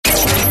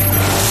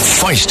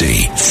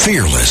Feisty,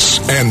 fearless,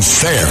 and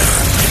fair.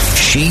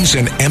 She's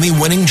an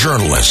Emmy-winning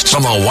journalist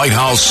from the White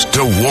House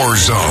to war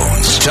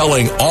zones,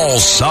 telling all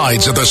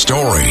sides of the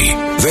story.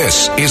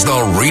 This is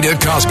The Rita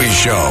Cosby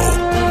Show.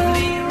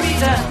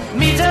 Rita,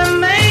 meet a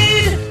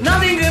maid,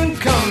 nothing can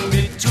come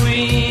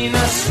between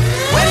us.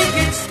 When it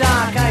gets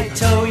dark, I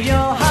tow your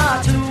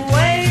heart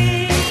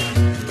away.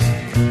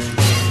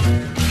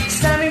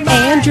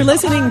 And you're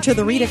listening to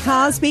The Rita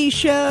Cosby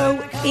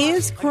Show.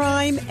 Is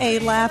crime a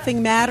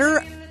laughing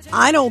matter?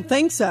 I don't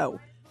think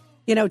so.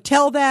 You know,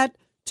 tell that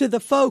to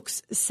the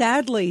folks,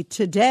 sadly,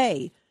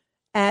 today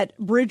at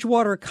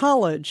Bridgewater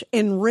College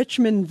in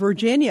Richmond,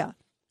 Virginia,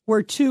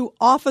 where 2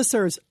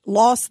 officers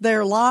lost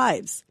their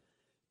lives.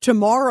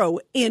 Tomorrow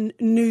in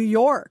New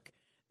York,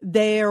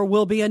 there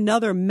will be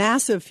another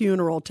massive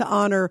funeral to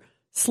honor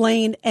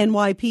slain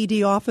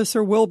NYPD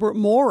officer Wilbert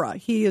Mora.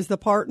 He is the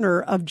partner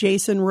of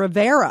Jason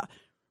Rivera.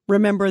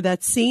 Remember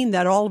that scene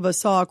that all of us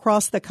saw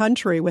across the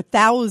country with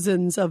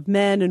thousands of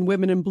men and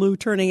women in blue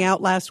turning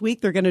out last week?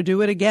 They're going to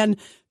do it again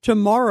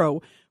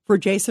tomorrow for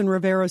Jason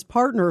Rivera's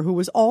partner, who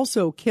was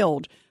also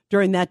killed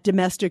during that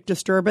domestic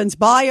disturbance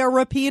by a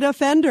repeat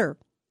offender.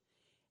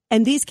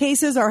 And these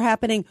cases are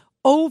happening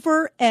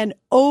over and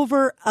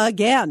over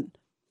again.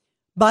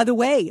 By the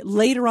way,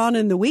 later on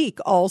in the week,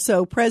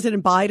 also,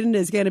 President Biden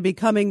is going to be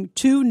coming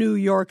to New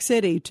York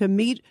City to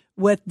meet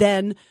with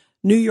then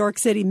New York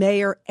City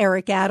Mayor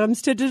Eric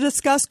Adams to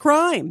discuss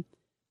crime.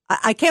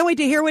 I can't wait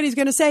to hear what he's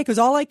going to say, because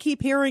all I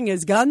keep hearing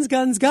is guns,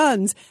 guns,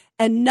 guns,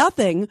 and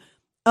nothing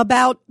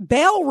about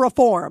bail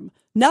reform,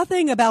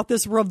 nothing about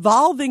this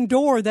revolving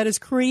door that is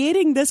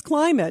creating this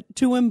climate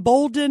to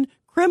embolden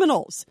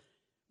criminals,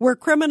 where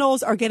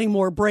criminals are getting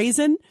more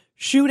brazen,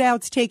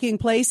 shootouts taking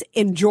place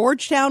in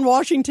Georgetown,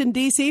 Washington,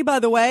 D.C., by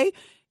the way,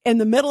 in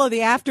the middle of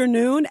the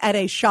afternoon at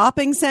a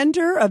shopping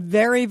center, a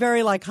very,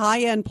 very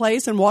high-end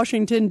place in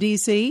Washington,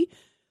 D.C.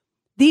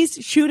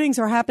 These shootings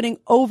are happening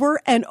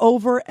over and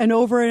over and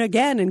over and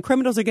again, and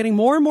criminals are getting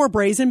more and more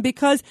brazen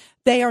because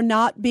they are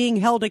not being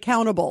held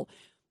accountable.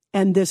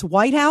 And this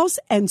White House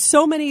and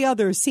so many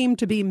others seem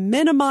to be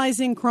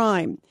minimizing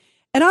crime.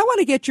 And I want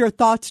to get your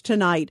thoughts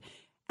tonight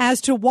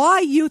as to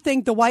why you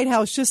think the White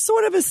House just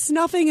sort of is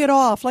snuffing it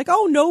off, like,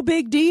 oh, no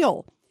big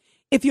deal.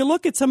 If you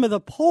look at some of the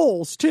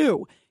polls,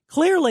 too,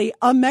 clearly,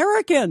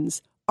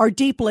 Americans are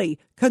deeply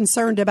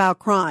concerned about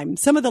crime.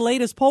 Some of the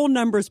latest poll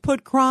numbers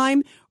put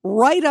crime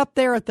right up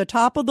there at the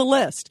top of the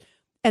list.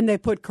 And they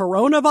put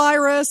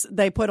coronavirus,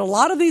 they put a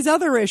lot of these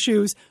other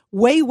issues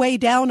way, way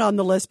down on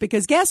the list.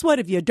 Because guess what?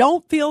 If you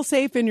don't feel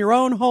safe in your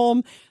own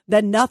home,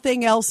 then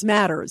nothing else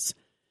matters.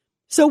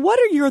 So what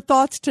are your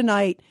thoughts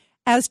tonight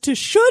as to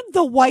should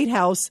the White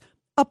House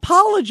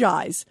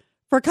apologize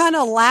for kind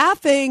of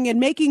laughing and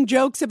making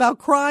jokes about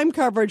crime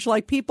coverage,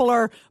 like people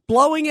are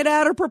blowing it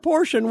out of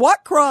proportion?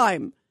 What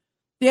crime?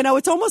 You know,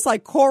 it's almost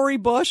like Cori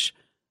Bush,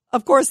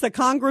 of course, the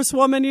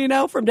congresswoman, you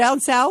know, from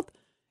down south.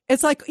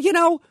 It's like, you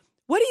know,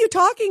 what are you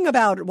talking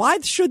about? Why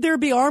should there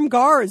be armed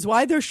guards?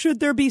 Why should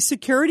there be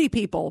security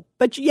people?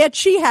 But yet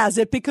she has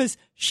it because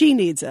she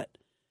needs it.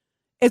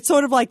 It's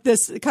sort of like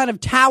this kind of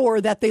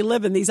tower that they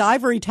live in, these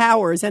ivory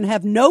towers, and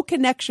have no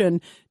connection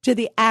to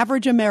the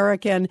average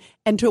American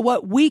and to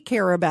what we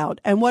care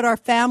about and what our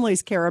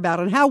families care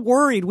about and how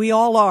worried we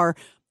all are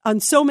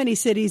on so many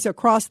cities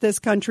across this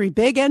country,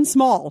 big and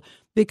small,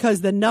 because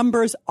the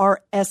numbers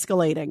are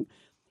escalating.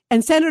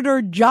 And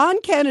Senator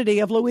John Kennedy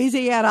of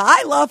Louisiana,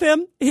 I love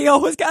him. He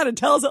always kind of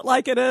tells it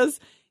like it is.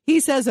 He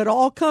says it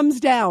all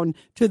comes down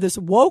to this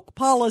woke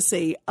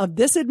policy of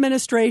this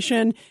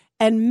administration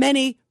and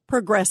many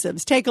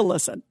progressives. Take a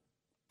listen.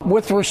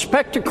 With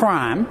respect to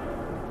crime,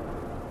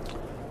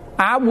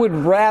 I would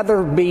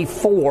rather be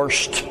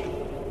forced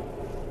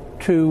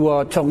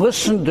to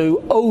listen to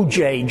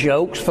OJ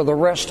jokes for the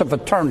rest of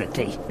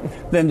eternity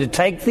than to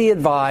take the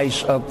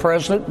advice of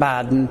President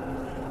Biden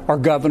or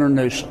Governor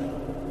Newsom.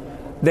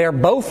 They're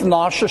both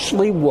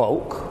nauseously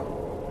woke,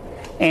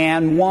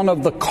 and one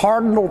of the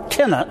cardinal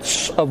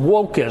tenets of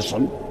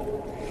wokeism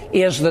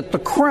is that the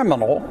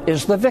criminal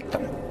is the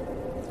victim.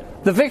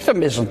 The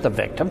victim isn't the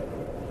victim.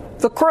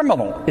 The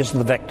criminal is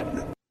the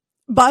victim.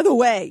 By the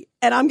way,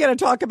 and I'm going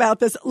to talk about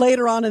this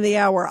later on in the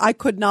hour, I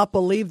could not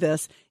believe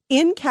this.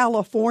 In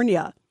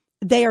California,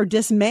 they are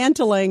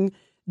dismantling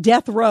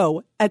death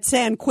row at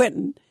San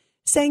Quentin,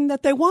 saying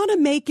that they want to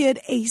make it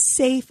a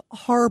safe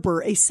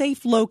harbor, a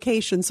safe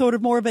location, sort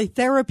of more of a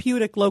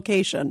therapeutic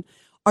location.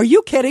 Are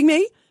you kidding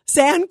me?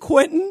 San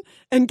Quentin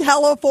in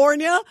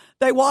California,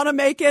 they want to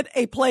make it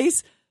a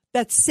place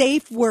that's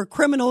safe where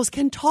criminals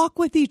can talk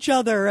with each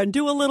other and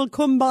do a little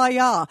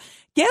kumbaya.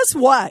 Guess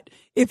what?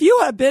 If you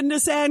have been to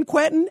San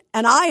Quentin,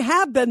 and I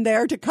have been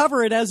there to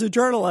cover it as a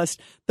journalist,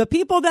 the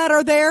people that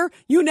are there,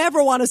 you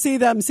never want to see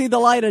them see the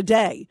light of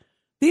day.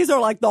 These are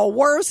like the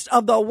worst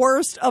of the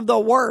worst of the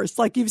worst.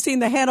 Like you've seen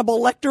the Hannibal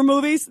Lecter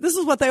movies. This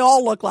is what they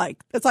all look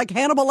like. It's like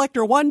Hannibal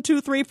Lecter 1,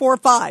 2, 3, 4,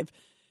 5,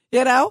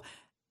 you know?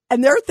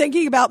 And they're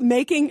thinking about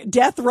making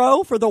death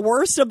row for the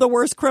worst of the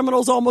worst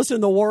criminals almost in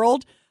the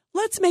world.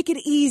 Let's make it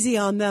easy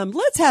on them.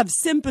 Let's have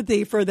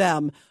sympathy for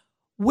them.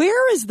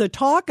 Where is the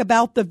talk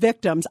about the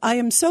victims? I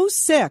am so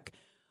sick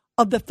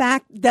of the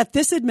fact that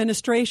this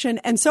administration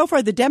and so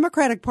far the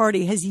Democratic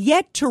Party has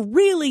yet to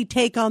really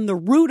take on the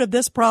root of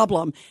this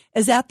problem,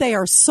 is that they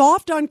are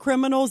soft on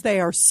criminals.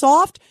 They are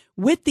soft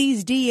with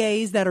these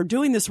DAs that are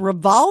doing this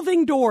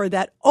revolving door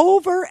that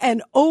over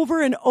and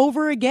over and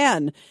over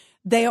again,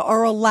 they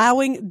are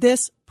allowing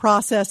this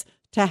process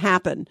to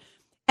happen.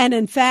 And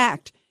in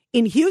fact,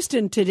 in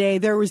Houston today,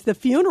 there was the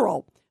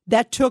funeral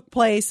that took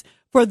place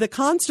for the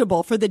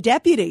constable, for the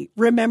deputy,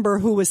 remember,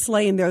 who was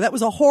slain there. That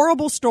was a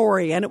horrible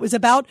story. And it was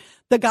about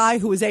the guy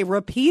who was a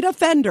repeat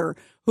offender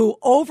who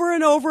over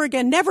and over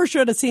again never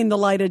should have seen the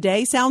light of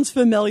day. Sounds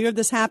familiar.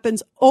 This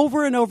happens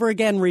over and over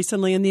again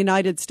recently in the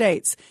United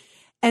States.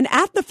 And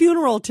at the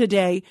funeral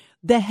today,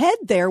 the head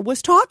there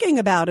was talking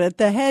about it.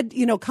 The head,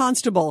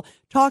 constable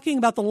talking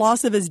about the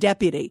loss of his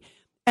deputy.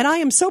 And I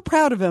am so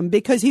proud of him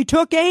because he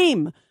took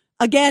aim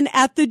again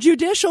at the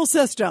judicial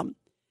system.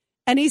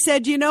 And he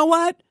said, you know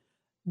what?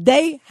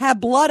 They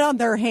have blood on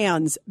their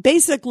hands,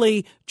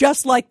 basically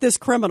just like this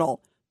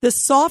criminal,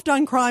 this soft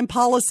on crime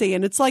policy.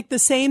 And it's like the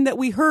same that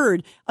we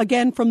heard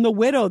again from the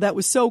widow that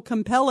was so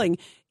compelling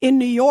in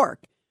New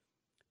York.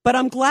 But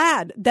I'm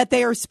glad that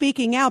they are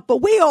speaking out.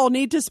 But we all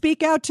need to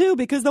speak out, too,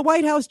 because the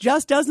White House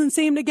just doesn't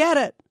seem to get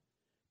it.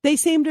 They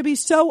seem to be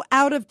so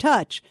out of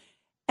touch.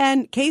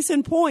 And case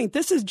in point,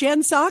 this is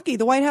Jen Psaki,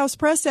 the White House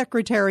press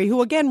secretary,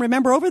 who, again,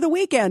 remember over the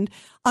weekend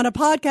on a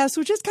podcast,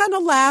 was just kind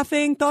of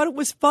laughing, thought it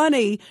was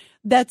funny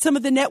that some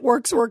of the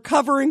networks were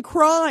covering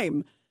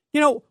crime.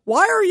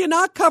 Why are you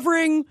not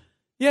covering,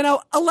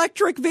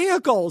 electric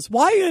vehicles?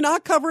 Why are you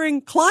not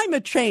covering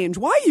climate change?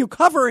 Why are you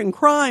covering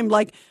crime?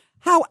 Like,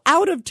 how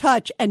out of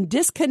touch and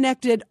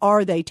disconnected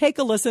are they? Take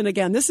a listen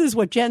again. This is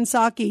what Jen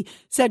Psaki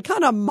said,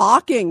 kind of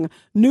mocking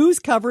news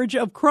coverage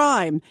of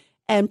crime.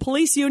 And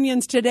police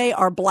unions today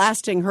are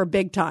blasting her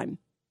big time.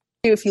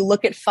 If you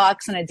look at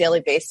Fox on a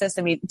daily basis,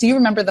 I mean, do you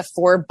remember the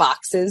 4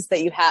 boxes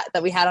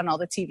that we had on all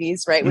the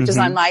TVs, right? Which is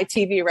on my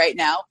TV right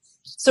now.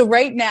 So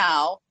right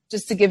now,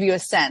 just to give you a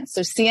sense,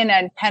 so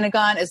CNN,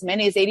 Pentagon, as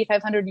many as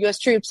 8,500 U.S.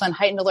 troops on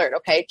heightened alert.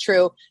 Okay,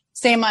 true.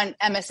 Same on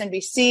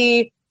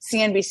MSNBC.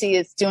 CNBC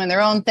is doing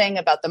their own thing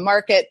about the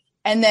market.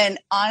 And then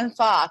on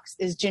Fox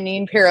is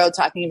Jeanine Pirro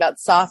talking about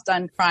soft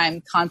on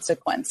crime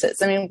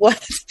consequences. I mean, what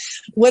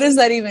does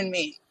that even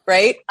mean?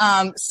 Right.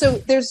 So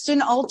there's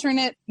an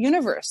alternate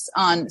universe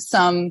on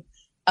some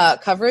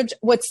coverage.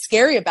 What's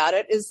scary about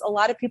it is a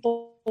lot of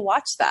people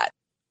watch that.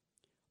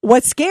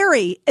 What's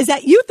scary is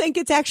that you think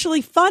it's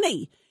actually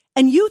funny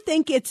and you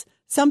think it's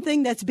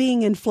something that's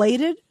being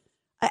inflated.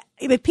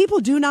 If people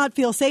do not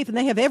feel safe, and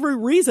they have every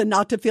reason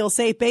not to feel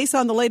safe based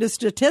on the latest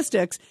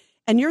statistics,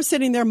 and you're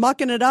sitting there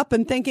mucking it up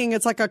and thinking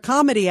it's like a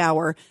comedy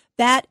hour,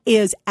 that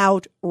is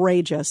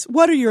outrageous.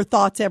 What are your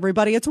thoughts,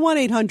 everybody? It's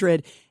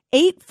 1-800-848-9222,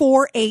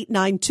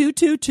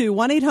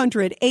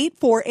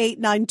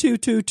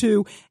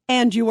 1-800-848-9222,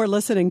 and you are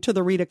listening to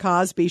The Rita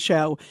Cosby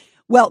Show.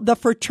 Well, the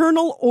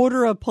Fraternal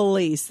Order of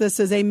Police, this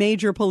is a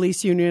major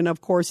police union,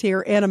 of course, here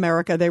in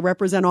America. They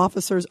represent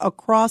officers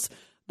across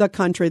the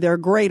country. They're a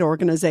great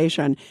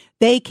organization.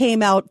 They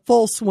came out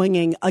full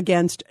swinging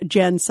against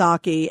Jen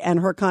Psaki and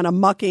her kind of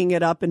mucking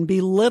it up and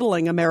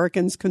belittling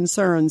Americans'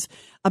 concerns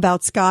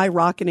about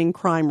skyrocketing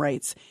crime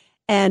rates.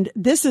 And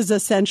this is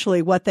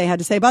essentially what they had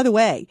to say. By the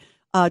way,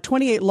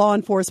 28 law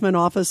enforcement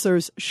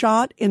officers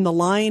shot in the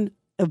line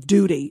of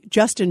duty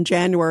just in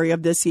January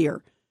of this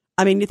year.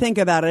 I mean, you think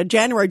about it.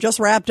 January just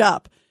wrapped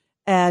up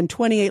and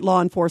 28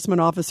 law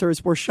enforcement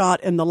officers were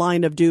shot in the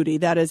line of duty.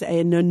 That is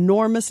an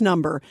enormous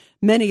number.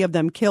 Many of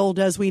them killed,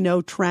 as we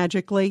know,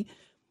 tragically.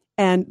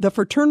 And the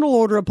Fraternal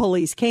Order of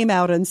Police came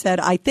out and said,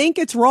 I think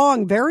it's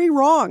wrong, very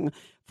wrong,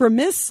 for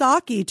Ms.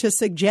 Psaki to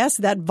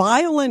suggest that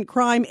violent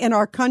crime in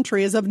our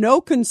country is of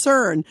no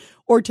concern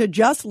or to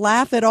just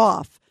laugh it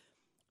off.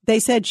 They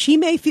said she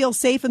may feel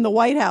safe in the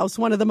White House,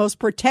 one of the most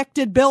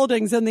protected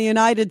buildings in the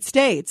United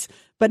States,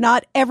 but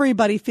not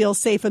everybody feels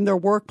safe in their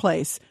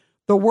workplace.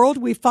 The world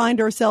we find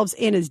ourselves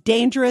in is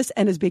dangerous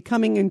and is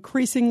becoming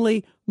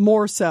increasingly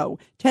more so.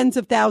 Tens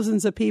of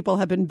thousands of people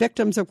have been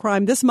victims of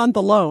crime this month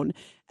alone,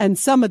 and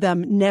some of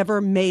them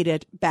never made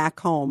it back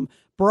home.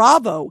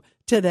 Bravo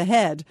to the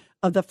head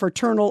of the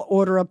Fraternal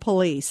Order of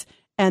Police.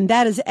 And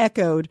that is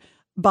echoed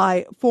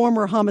by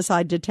former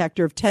homicide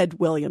detective Ted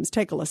Williams.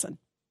 Take a listen.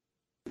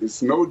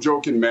 It's no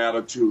joking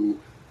matter to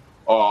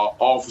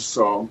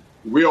Officer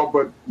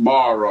Wilbert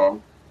Mara,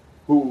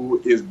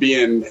 who is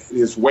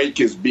his wake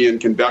is being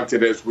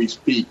conducted as we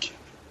speak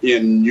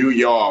in New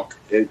York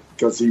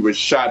because he was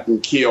shot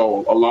and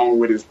killed along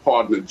with his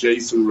partner,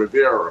 Jason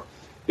Rivera.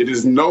 It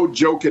is no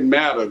joking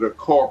matter to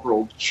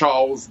Corporal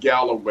Charles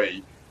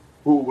Galloway,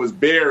 who was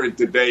buried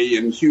today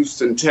in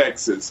Houston,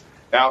 Texas,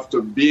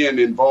 after being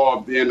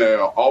involved in an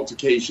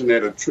altercation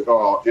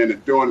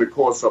during the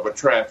course of a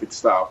traffic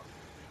stop.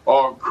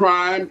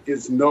 Crime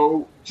is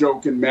no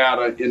joking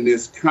matter in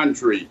this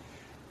country.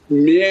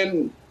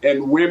 Men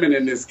and women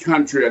in this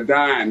country are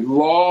dying.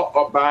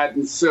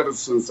 Law-abiding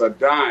citizens are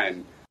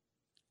dying.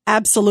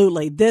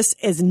 Absolutely. This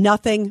is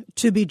nothing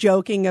to be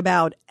joking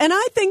about. And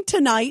I think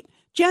tonight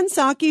Jen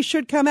Psaki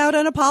should come out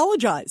and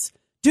apologize.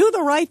 Do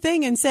the right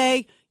thing and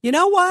say, you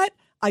know what?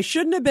 I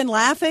shouldn't have been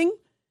laughing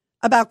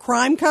about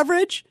crime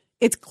coverage.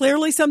 It's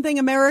clearly something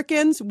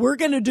Americans, we're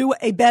going to do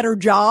a better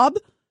job.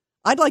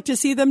 I'd like to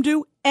see them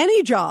do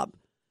any job.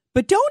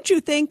 But don't you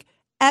think,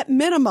 at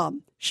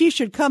minimum, she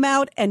should come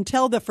out and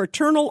tell the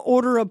Fraternal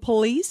Order of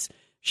Police,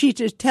 she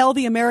should tell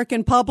the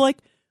American public,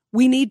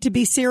 we need to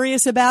be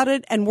serious about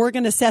it, and we're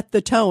going to set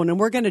the tone, and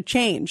we're going to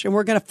change, and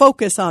we're going to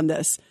focus on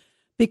this.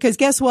 Because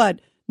guess what?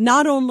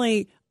 Not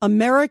only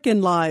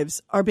American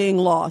lives are being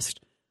lost,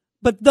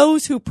 but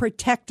those who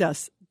protect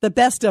us, the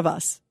best of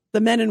us,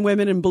 the men and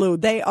women in blue,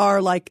 they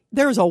are like,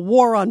 there's a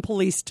war on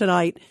police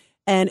tonight,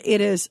 and it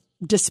is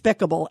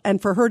despicable.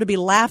 And for her to be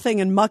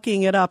laughing and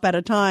mucking it up at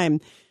a time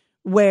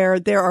where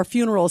there are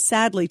funerals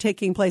sadly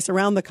taking place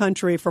around the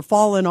country for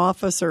fallen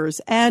officers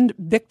and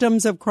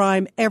victims of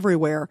crime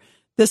everywhere,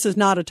 this is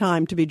not a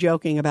time to be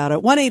joking about it.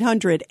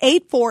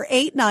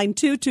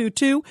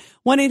 1-800-848-9222,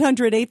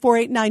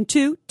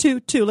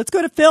 1-800-848-9222. Let's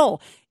go to Phil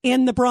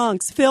in the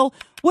Bronx. Phil,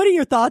 what are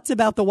your thoughts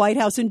about the White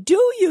House? And do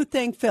you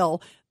think,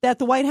 Phil, that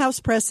the White House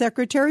press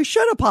secretary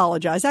should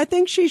apologize? I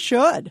think she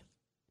should.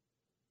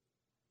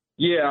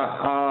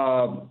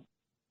 Yeah,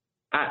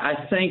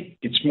 I think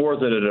it's more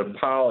than an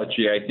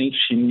apology. I think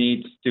she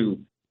needs to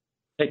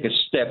take a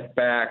step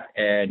back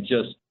and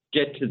just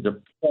get to the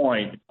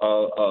point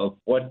of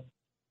what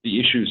the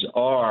issues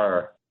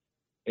are.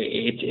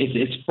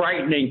 It's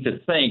frightening to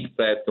think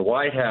that the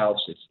White House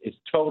is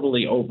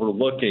totally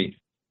overlooking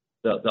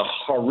the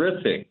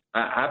horrific,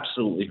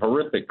 absolutely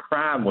horrific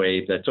crime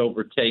wave that's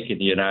overtaken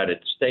the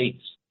United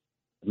States.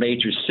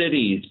 Major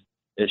cities,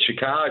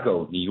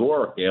 Chicago, New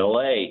York,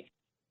 L.A.,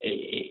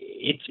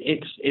 it's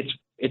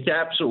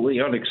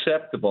absolutely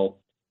unacceptable.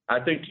 I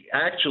think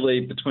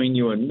actually between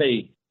you and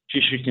me,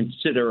 she should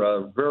consider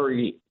a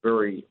very,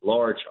 very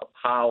large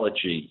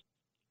apology,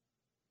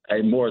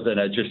 and more than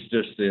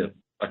just a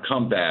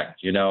comeback.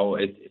 You know,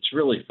 it's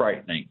really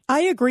frightening.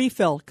 I agree,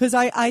 Phil, because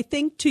I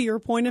think to your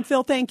point, and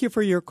Phil, thank you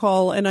for your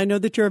call, and I know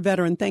that you're a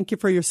veteran. Thank you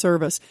for your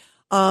service.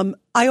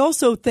 I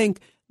also think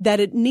that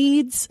it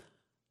needs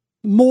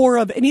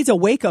a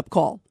wake-up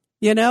call.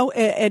 You know,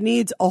 it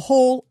needs a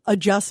whole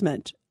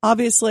adjustment.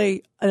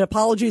 Obviously, an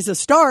apology is a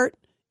start.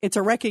 It's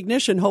a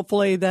recognition,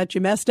 hopefully, that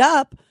you messed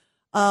up.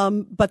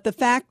 But the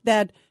fact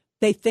that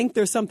they think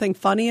there's something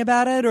funny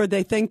about it, or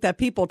they think that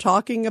people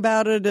talking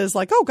about it is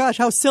like, oh, gosh,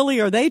 how silly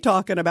are they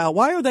talking about?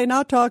 Why are they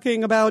not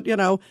talking about,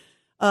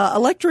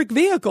 electric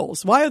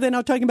vehicles? Why are they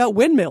not talking about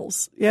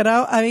windmills? You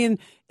know, I mean,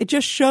 it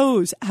just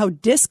shows how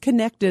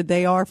disconnected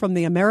they are from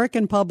the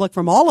American public,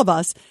 from all of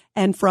us,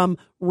 and from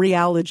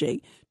reality.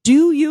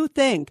 Do you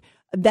think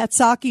that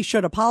Psaki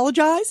should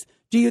apologize?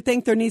 Do you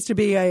think there needs to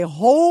be a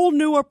whole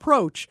new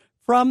approach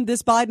from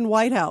this Biden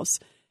White House?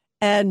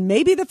 And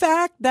maybe the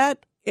fact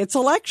that it's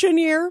election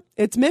year,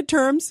 it's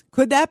midterms,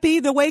 could that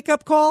be the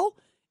wake-up call?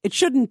 It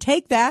shouldn't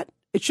take that.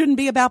 It shouldn't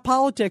be about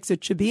politics.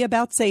 It should be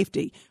about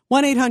safety.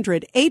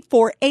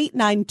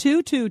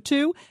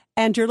 1-800-848-9222.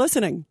 And you're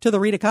listening to The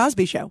Rita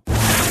Cosby Show.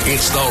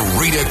 It's The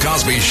Rita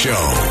Cosby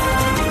Show.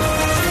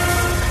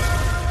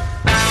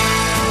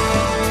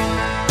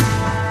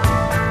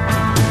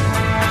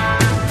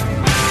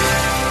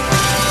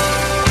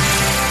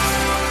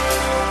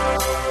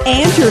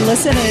 And you're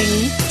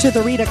listening to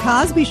The Rita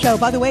Cosby Show.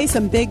 By the way,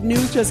 some big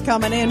news just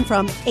coming in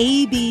from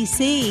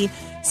ABC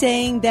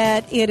saying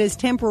that it is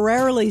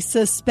temporarily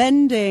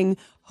suspending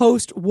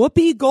host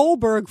Whoopi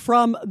Goldberg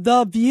from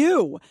The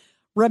View.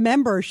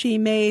 Remember, she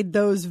made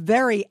those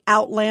very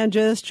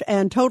outlandish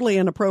and totally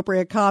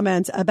inappropriate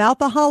comments about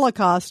the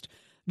Holocaust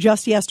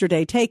just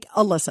yesterday. Take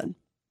a listen.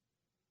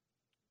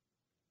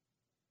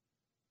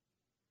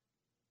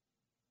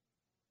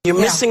 You're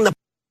missing the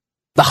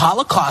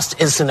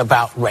Holocaust isn't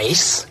about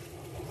race.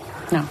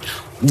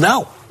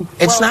 No,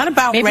 it's not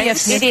about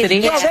race.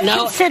 Ethnicity.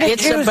 No,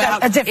 it's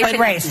about a different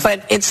race.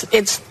 But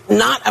it's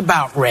not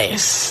about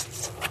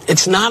race.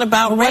 It's not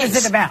about race. What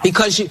is it about?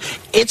 Because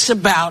it's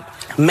about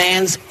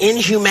man's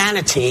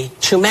inhumanity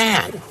to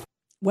man.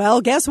 Well,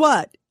 guess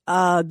what?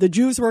 The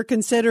Jews were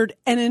considered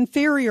an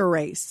inferior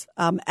race.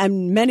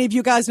 And many of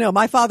you guys know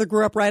my father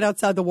grew up right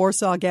outside the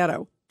Warsaw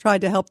Ghetto, tried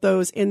to help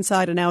those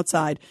inside and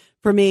outside.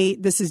 For me,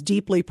 this is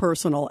deeply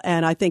personal,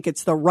 and I think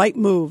it's the right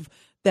move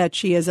that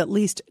she is at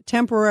least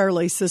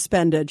temporarily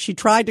suspended. She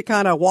tried to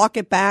kind of walk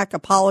it back,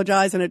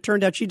 apologize, and it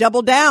turned out she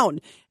doubled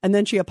down. And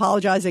then she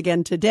apologized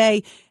again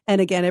today.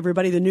 And again,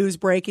 everybody, the news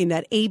breaking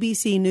that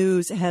ABC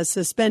News has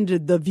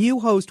suspended The View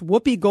host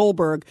Whoopi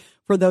Goldberg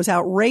for those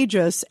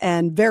outrageous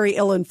and very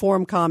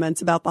ill-informed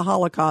comments about the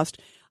Holocaust.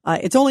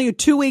 It's only a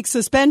 2-week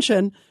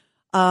suspension,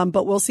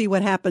 but we'll see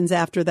what happens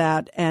after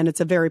that. And it's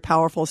a very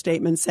powerful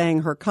statement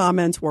saying her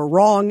comments were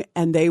wrong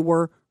and they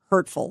were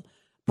hurtful.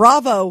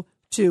 Bravo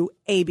to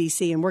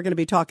ABC, and we're going to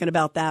be talking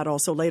about that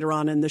also later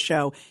on in the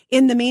show.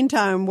 In the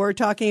meantime, we're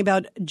talking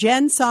about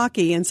Jen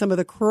Psaki and some of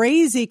the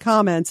crazy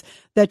comments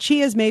that she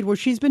has made where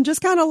she's been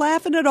just kind of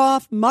laughing it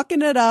off,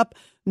 mucking it up,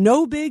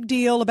 no big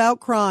deal about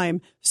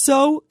crime,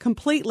 so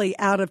completely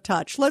out of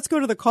touch. Let's go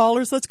to the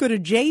callers. Let's go to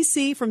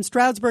JC from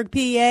Stroudsburg,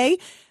 PA.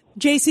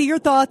 JC, your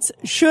thoughts.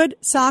 Should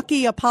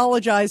Psaki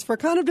apologize for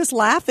kind of just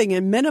laughing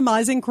and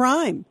minimizing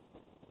crime?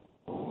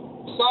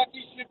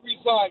 Psaki should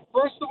resign.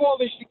 First of all,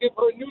 they should give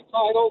her a new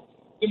title,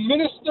 the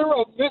Minister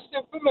of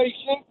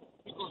Misinformation,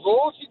 because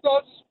all she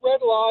does is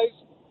spread lies.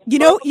 You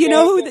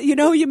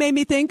know who you made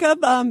me think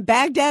of?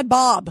 Baghdad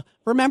Bob.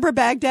 Remember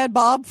Baghdad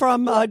Bob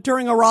from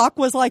during Iraq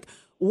was like,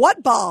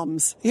 what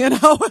bombs? And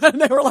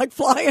they were like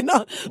flying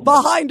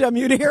behind him.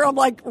 You'd hear him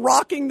like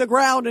rocking the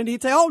ground, and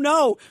he'd say, oh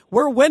no,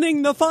 we're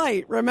winning the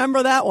fight.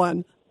 Remember that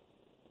one?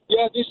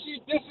 Yeah, this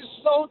is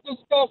so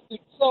disgusting.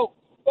 So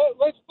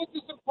let's put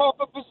this in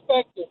proper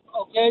perspective,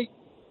 okay?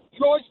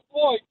 George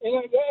Floyd,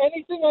 and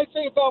anything I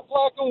say about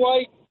black and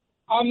white,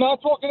 I'm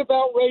not talking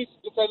about race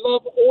because I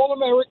love all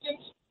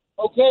Americans,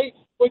 okay?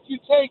 But you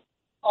take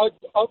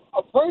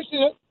a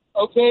person,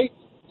 okay,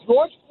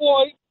 George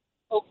Floyd,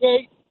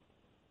 okay,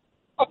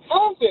 a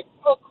convict,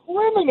 a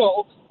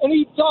criminal, and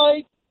he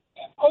died.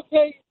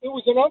 Okay, it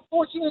was an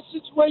unfortunate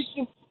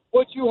situation,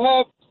 but you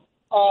have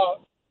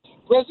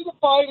President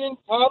Biden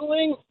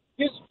coddling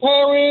his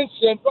parents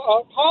and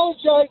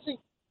apologizing.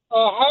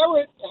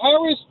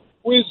 Harris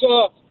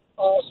was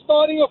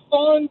starting a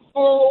fund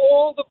for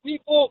all the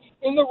people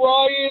in the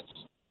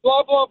riots,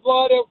 blah, blah,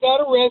 blah, that got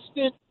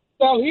arrested.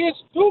 Now,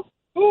 here's two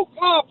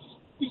cops,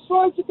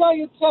 besides the guy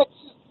in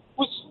Texas,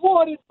 was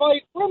slaughtered by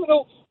a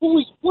criminal who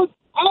was put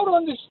out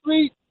on the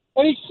street,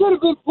 and he should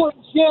have been put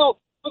in jail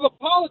for the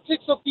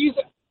politics of these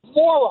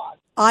morons.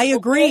 I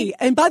agree. Okay?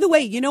 And by the way,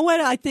 you know what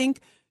I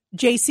think,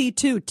 JC,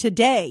 too,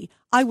 today,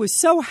 I was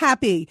so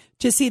happy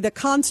to see the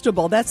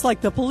constable, that's like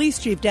the police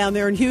chief down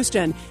there in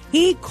Houston.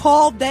 He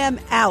called them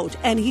out,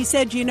 and he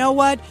said, you know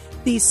what?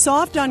 These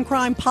soft on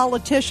crime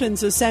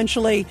politicians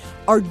essentially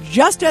are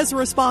just as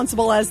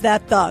responsible as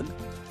that thug.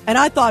 And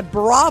I thought,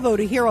 bravo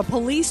to hear a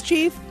police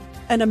chief,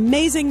 an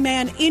amazing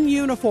man in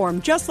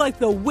uniform, just like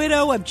the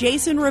widow of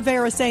Jason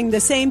Rivera saying the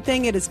same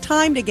thing. It is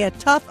time to get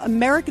tough.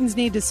 Americans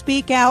need to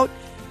speak out.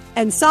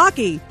 And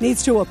Psaki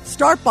needs to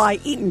start by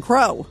eating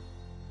crow.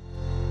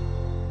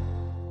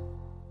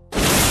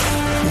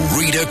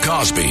 Rita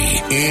Cosby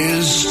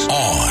is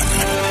on.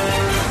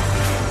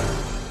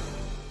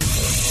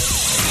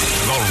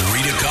 The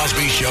Rita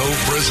Cosby Show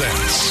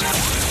presents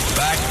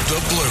Back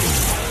the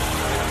Blue.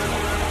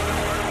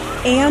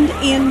 And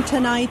in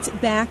tonight's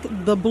Back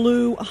the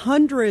Blue,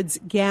 hundreds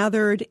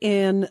gathered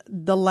in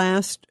the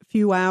last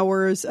few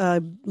hours,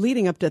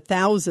 leading up to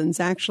thousands,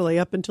 actually,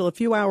 up until a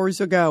few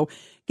hours ago,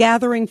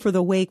 gathering for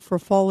the wake for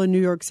fallen New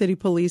York City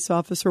police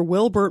officer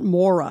Wilbert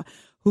Mora,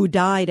 who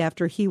died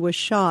after he was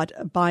shot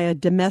by a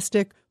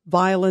domestic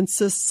violence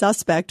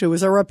suspect who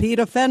was a repeat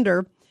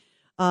offender.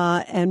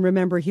 And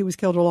remember, he was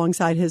killed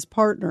alongside his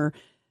partner,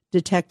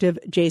 Detective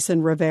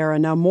Jason Rivera.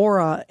 Now,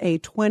 Mora, a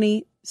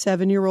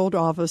 27-year-old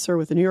officer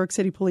with the New York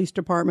City Police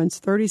Department's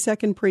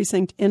 32nd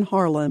Precinct in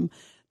Harlem,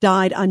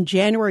 died on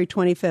January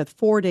 25th,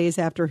 4 days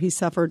after he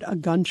suffered a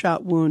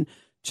gunshot wound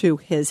to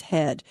his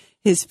head.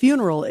 His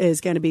funeral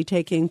is going to be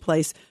taking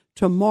place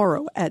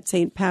tomorrow at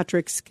St.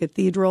 Patrick's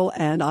Cathedral,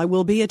 and I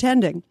will be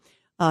attending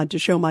to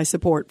show my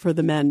support for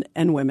the men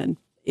and women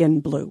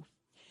in blue.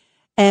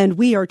 And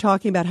we are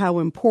talking about how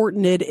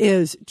important it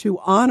is to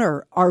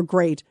honor our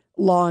great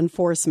law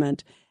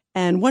enforcement.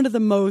 And one of the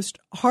most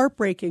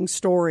heartbreaking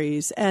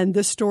stories, and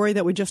this story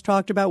that we just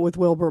talked about with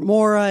Wilbert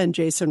Mora and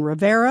Jason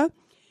Rivera,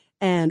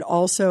 and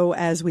also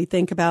as we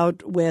think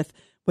about with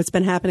what's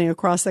been happening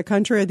across the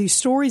country, are these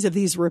stories of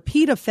these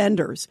repeat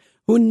offenders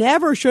who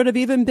never should have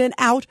even been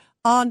out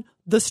on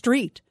the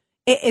street.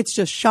 It's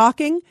just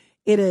shocking.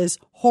 It is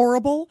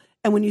horrible.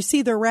 And when you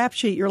see their rap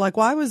sheet, you're like,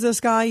 why was this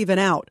guy even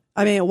out?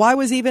 I mean, why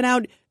was he even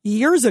out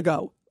years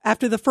ago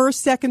after the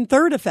first, second,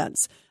 third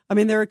offense? I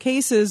mean, there are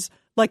cases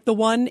like the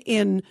one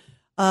in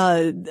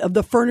of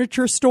the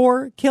furniture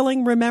store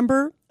killing,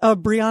 remember, of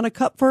Brianna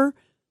Kupfer?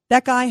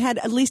 That guy had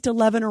at least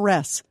 11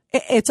 arrests.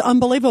 It's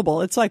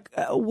unbelievable. It's like,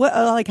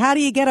 how do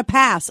you get a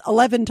pass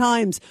 11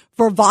 times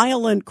for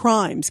violent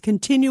crimes,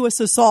 continuous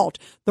assault?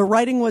 The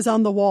writing was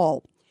on the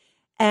wall.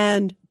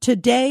 And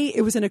today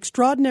it was an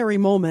extraordinary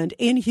moment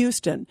in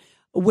Houston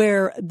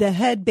where the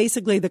head,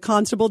 basically the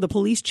constable, the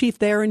police chief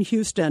there in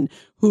Houston,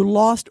 who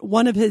lost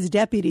one of his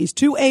deputies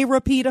to a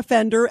repeat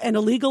offender, an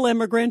illegal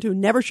immigrant who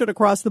never should have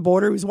crossed the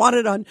border, who's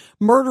wanted on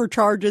murder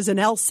charges in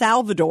El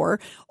Salvador,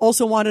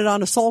 also wanted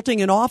on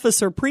assaulting an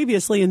officer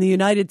previously in the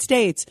United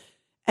States.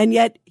 And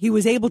yet he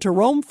was able to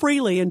roam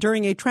freely and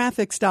during a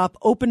traffic stop,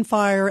 open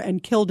fire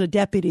and killed a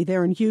deputy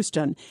there in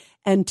Houston.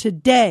 And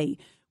today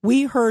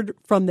we heard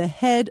from the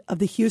head of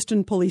the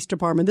Houston Police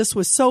Department. This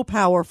was so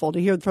powerful to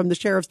hear from the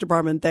sheriff's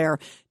department there,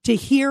 to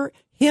hear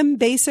him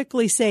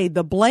basically say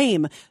the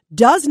blame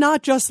does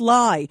not just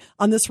lie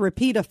on this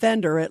repeat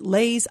offender. It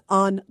lays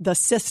on the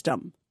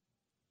system.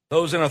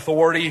 Those in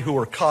authority who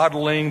are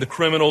coddling the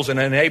criminals and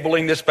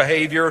enabling this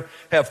behavior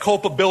have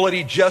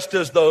culpability just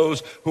as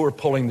those who are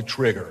pulling the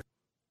trigger.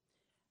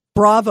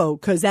 Bravo,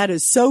 because that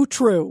is so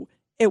true.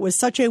 It was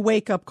such a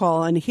wake-up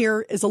call, and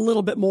here is a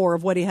little bit more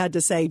of what he had to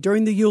say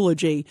during the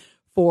eulogy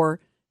for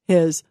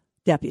his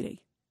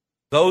deputy.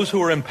 Those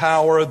who are in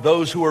power,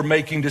 those who are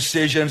making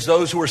decisions,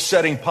 those who are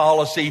setting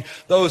policy,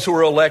 those who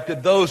are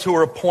elected, those who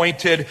are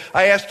appointed,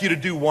 I ask you to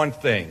do one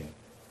thing,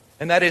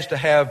 and that is to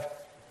have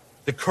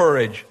the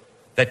courage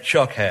that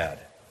Chuck had.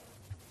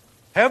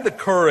 Have the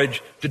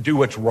courage to do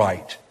what's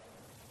right.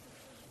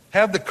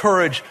 Have the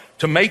courage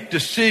to make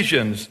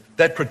decisions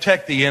that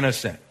protect the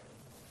innocent.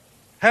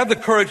 Have the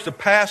courage to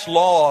pass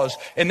laws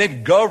and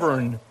then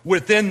govern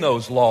within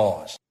those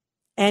laws.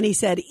 And he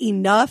said,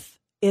 enough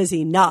is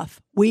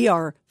enough. We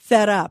are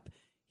fed up.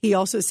 He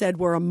also said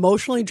we're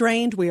emotionally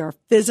drained. We are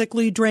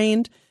physically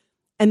drained.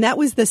 And that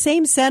was the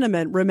same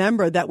sentiment,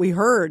 remember, that we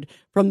heard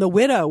from the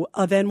widow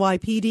of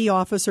NYPD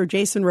officer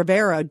Jason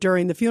Rivera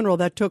during the funeral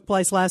that took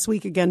place last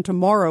week. Again,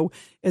 tomorrow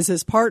is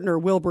his partner,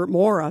 Wilbert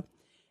Mora.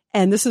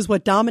 And this is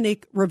what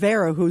Dominique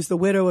Rivera, who's the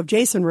widow of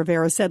Jason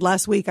Rivera, said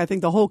last week. I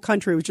think the whole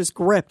country was just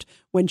gripped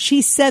when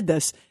she said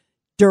this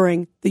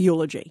during the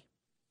eulogy.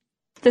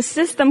 The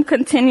system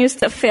continues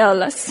to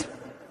fail us.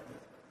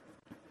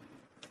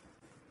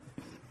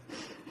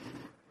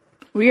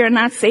 We are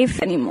not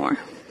safe anymore.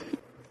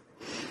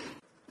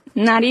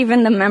 Not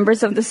even the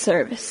members of the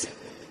service.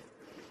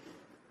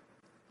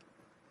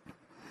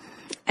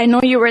 I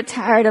know you were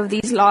tired of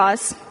these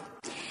laws,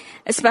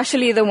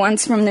 especially the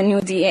ones from the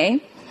new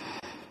DA.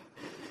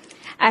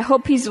 I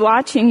hope he's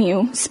watching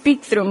you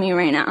speak through me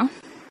right now.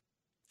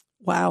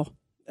 Wow.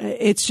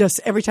 It's just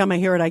every time I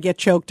hear it, I get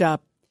choked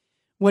up.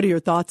 What are your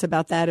thoughts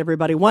about that,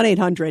 everybody?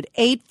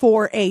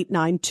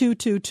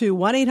 1-800-848-9222.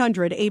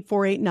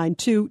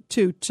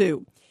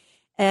 1-800-848-9222.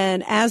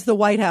 And as the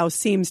White House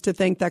seems to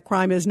think that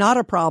crime is not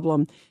a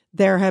problem,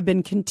 there have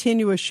been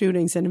continuous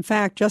shootings. And in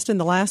fact, just in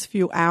the last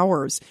few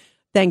hours,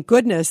 thank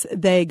goodness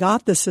they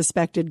got the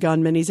suspected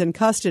gunman. He's in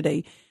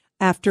custody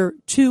after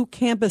 2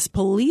 campus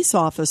police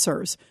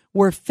officers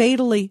were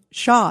fatally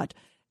shot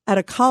at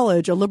a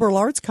college, a liberal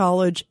arts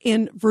college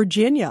in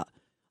Virginia,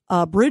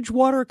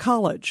 Bridgewater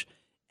College.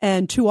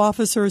 And 2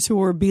 officers who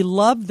were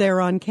beloved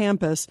there on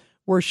campus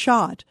were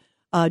shot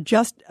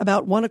just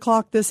about 1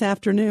 o'clock this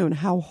afternoon.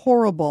 How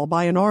horrible,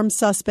 by an armed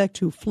suspect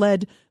who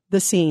fled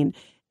the scene.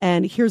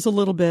 And here's a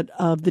little bit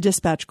of the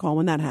dispatch call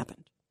when that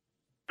happened.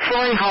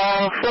 Floyd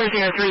Hall,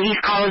 403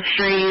 East College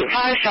Street,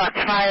 5 shots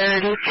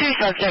fired, 2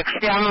 subjects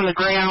down on the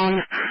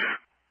ground.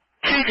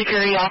 2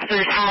 security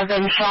officers have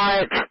been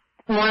shot,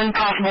 1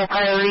 possible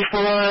priority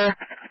 4,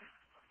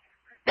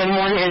 and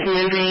 1 is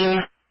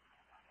moving.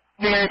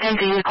 They're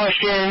attempting to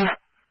question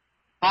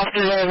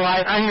officers that are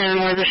alive, unknown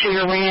where the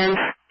shooter ran.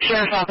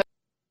 Sheriff's office.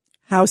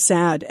 How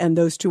sad. And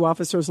those 2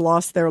 officers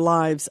lost their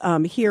lives.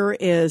 Here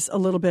is a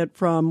little bit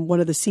from one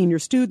of the senior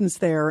students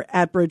there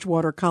at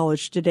Bridgewater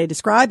College today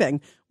describing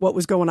what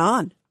was going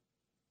on.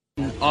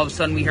 All of a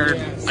sudden we heard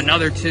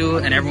another 2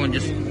 and everyone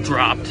just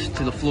dropped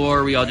to the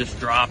floor. We all just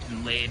dropped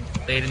and laid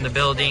in the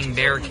building,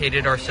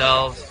 barricaded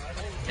ourselves,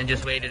 and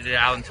just waited it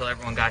out until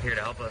everyone got here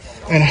to help us.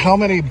 And how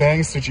many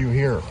bangs did you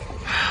hear?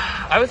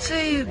 I would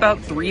say about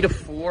 3 to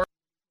 4.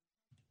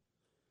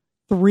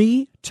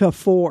 3 to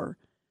 4.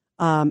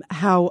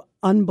 How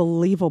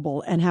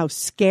unbelievable and how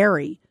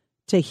scary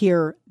to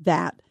hear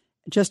that.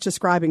 Just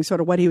describing sort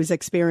of what he was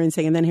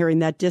experiencing and then hearing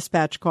that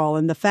dispatch call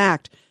and the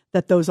fact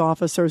that those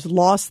officers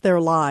lost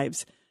their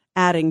lives,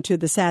 adding to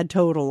the sad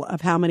total of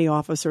how many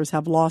officers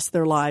have lost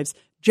their lives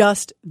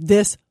just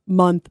this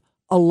month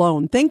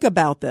alone. Think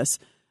about this,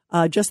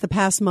 just the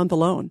past month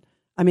alone.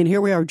 I mean, here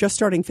we are just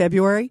starting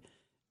February,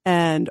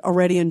 and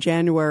already in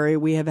January,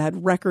 we have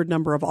had record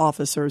number of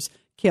officers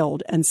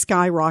killed and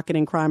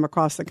skyrocketing crime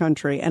across the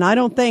country. And I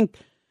don't think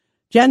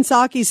Jen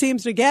Psaki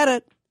seems to get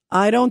it.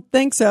 I don't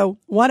think so.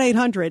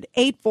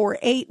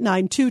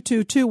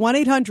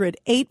 1-800-848-9222.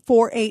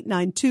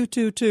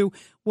 1-800-848-9222.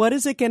 What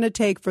is it going to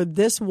take for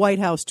this White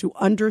House to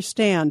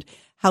understand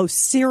how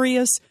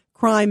serious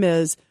crime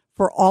is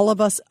for all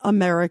of us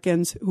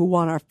Americans who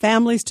want our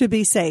families to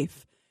be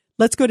safe?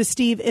 Let's go to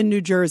Steve in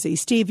New Jersey.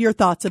 Steve, your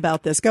thoughts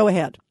about this. Go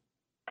ahead.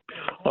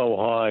 Oh,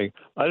 hi.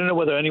 I don't know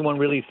whether anyone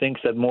really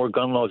thinks that more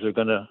gun laws are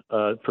going to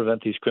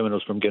prevent these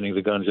criminals from getting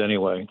the guns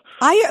anyway.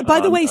 By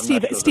the way,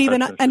 Steve,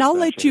 and I'll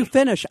let you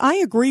finish. I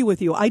agree with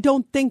you. I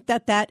don't think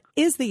that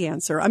is the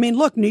answer. I mean,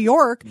 look, New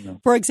York,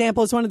 for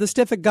example, is one of the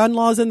stiffest gun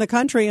laws in the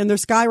country, and they're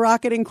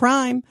skyrocketing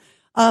crime.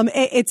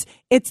 It's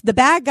the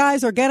bad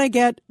guys are going to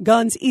get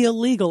guns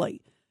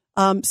illegally.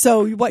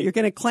 So what, you're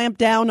going to clamp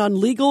down on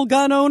legal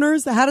gun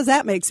owners? How does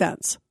that make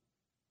sense?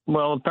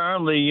 Well,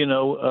 apparently,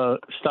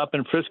 stop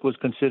and frisk was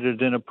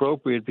considered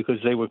inappropriate because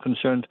they were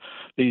concerned.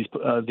 These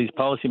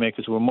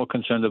policymakers were more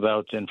concerned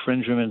about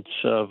infringements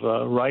of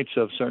rights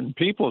of certain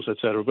peoples, et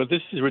cetera. But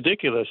this is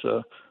ridiculous.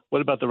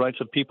 What about the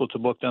rights of people to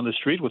walk down the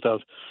street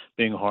without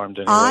being harmed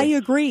anyway? I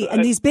agree.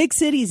 And these big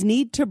cities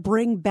need to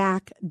bring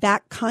back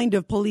that kind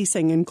of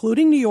policing,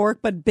 including New York,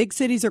 but big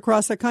cities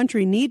across the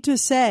country need to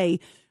say,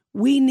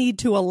 we need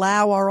to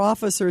allow our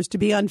officers to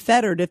be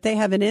unfettered. If they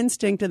have an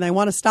instinct and they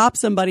want to stop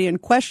somebody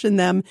and question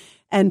them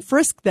and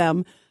frisk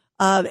them,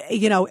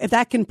 If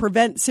that can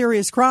prevent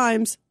serious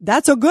crimes,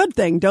 that's a good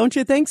thing, don't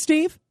you think,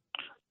 Steve?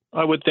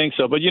 I would think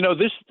so. But,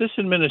 this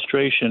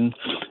administration,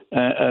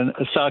 and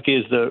Psaki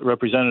is the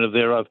representative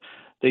thereof,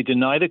 they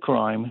deny the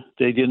crime.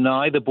 They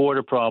deny the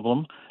border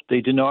problem. They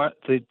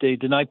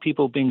deny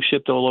people being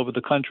shipped all over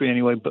the country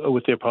anyway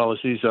with their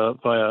policies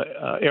via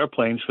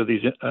airplanes for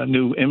these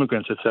new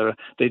immigrants, et cetera.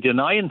 They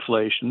deny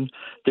inflation.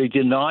 They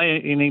deny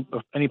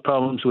any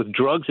problems with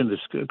drugs in this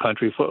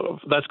country.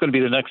 That's going to be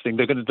the next thing.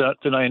 They're going to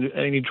deny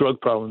any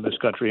drug problem in this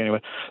country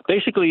anyway.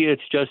 Basically,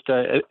 it's just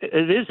it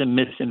is a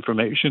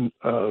misinformation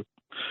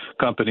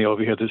company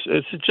over here.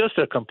 It's just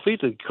a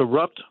completely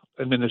corrupt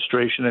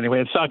administration anyway,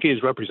 and Psaki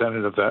is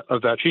representative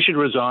of that. She should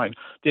resign.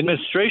 The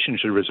administration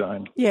should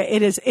resign. Yeah,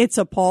 it is. It's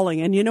appalling.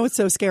 And it's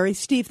so scary.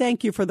 Steve,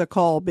 thank you for the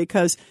call,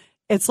 because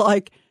it's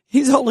like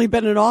he's only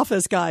been in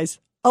office, guys,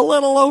 a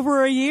little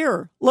over a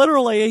year,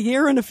 literally a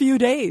year and a few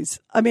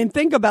days. I mean,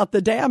 think about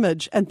the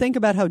damage and think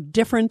about how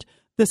different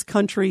this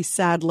country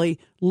sadly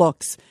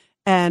looks.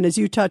 And as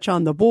you touch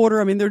on the border,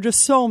 I mean, there are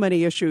just so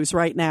many issues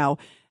right now.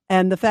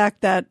 And the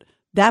fact that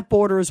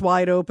border is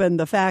wide open,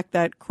 the fact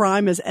that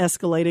crime is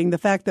escalating, the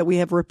fact that we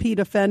have repeat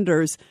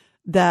offenders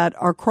that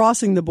are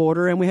crossing the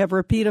border, and we have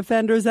repeat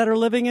offenders that are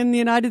living in the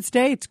United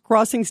States,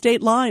 crossing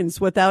state lines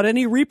without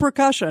any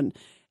repercussion,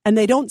 and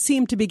they don't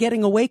seem to be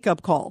getting a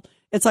wake-up call.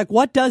 It's like,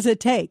 what does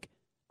it take?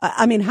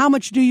 I mean, how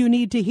much do you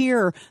need to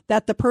hear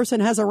that the person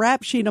has a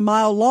rap sheet a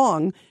mile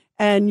long,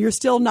 and you're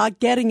still not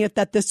getting it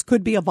that this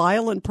could be a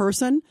violent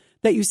person,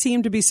 that you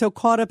seem to be so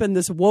caught up in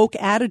this woke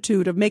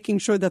attitude of making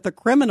sure that the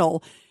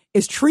criminal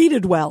is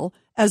treated well,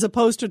 as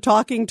opposed to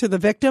talking to the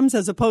victims,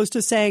 as opposed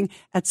to saying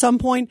at some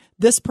point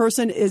this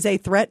person is a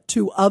threat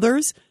to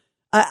others.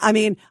 I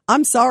mean,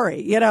 I'm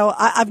sorry.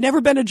 I've never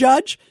been a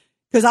judge,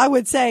 because I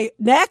would say,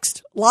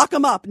 next, lock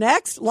them up.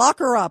 Next, lock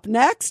her up.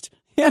 Next,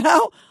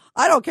 I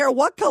don't care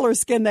what color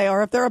skin they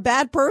are. If they're a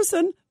bad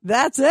person,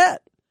 that's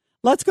it.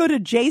 Let's go to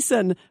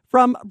Jason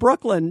from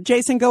Brooklyn.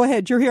 Jason, go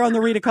ahead. You're here on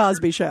the Rita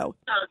Cosby Show.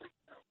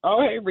 Oh,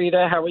 hey,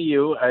 Rita. How are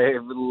you? I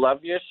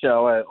love your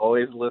show. I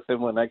always listen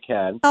when I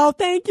can. Oh,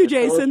 thank you,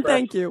 Jason.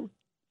 Thank you.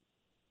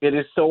 It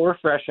is so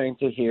refreshing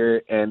to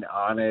hear an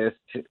honest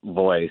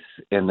voice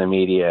in the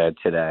media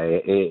today.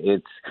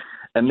 It's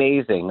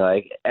amazing.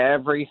 Like,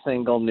 every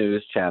single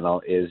news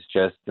channel is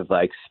just,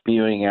 like,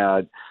 spewing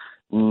out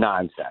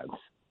nonsense.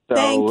 So,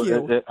 thank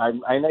you.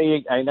 I know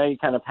you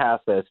kind of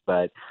passed this,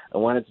 but I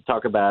wanted to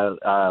talk about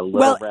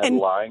Little Red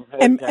Line.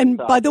 And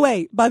by the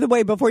way,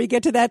 before you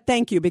get to that,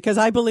 thank you, because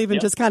I believe in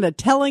just kind of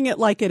telling it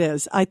like it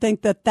is. I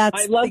think that's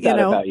I love that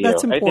about you.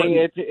 That's important.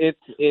 I think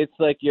it's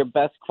like your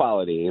best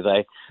quality.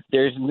 Like,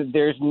 there's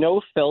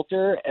no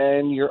filter,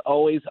 and you're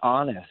always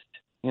honest.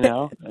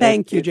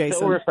 Thank you, Jason. It's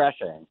so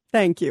refreshing.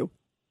 Thank you.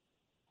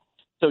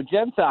 So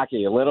Jen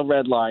Psaki, Little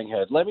Red Riding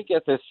Hood, let me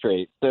get this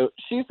straight. So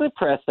she's the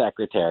press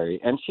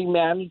secretary, and she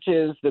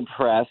manages the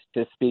press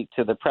to speak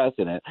to the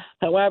president.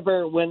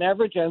 However,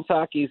 whenever Jen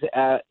Psaki's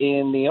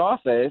in the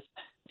office,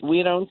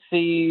 we don't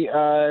see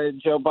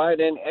Joe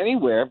Biden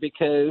anywhere,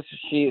 because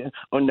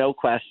no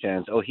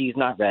questions. Oh, he's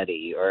not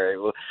ready,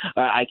 or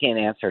I can't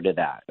answer to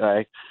that.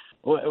 Right?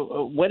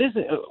 What is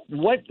it?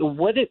 What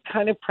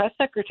kind of press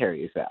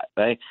secretary is that?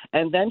 Right?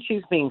 And then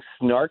she's being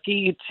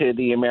snarky to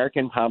the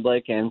American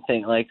public and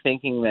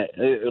thinking that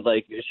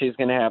she's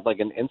going to have like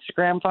an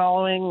Instagram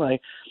following.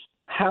 Like,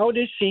 how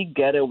does she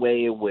get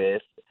away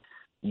with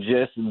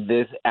just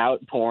this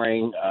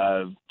outpouring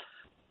of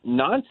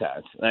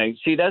nonsense? Like,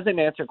 she doesn't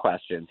answer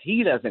questions.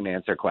 He doesn't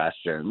answer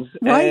questions.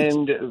 Right.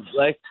 And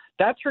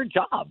that's her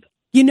job.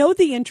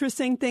 The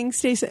interesting thing,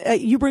 Stacey,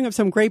 you bring up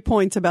some great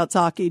points about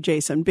Psaki,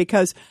 Jason,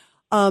 because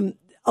a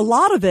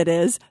lot of it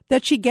is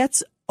that she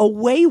gets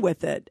away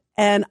with it.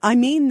 And I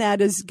mean that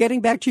is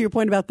getting back to your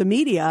point about the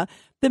media.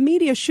 The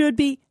media should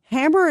be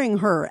hammering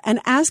her and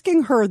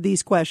asking her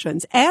these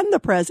questions, and the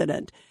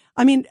president.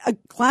 I mean, a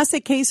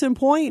classic case in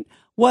point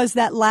was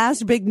that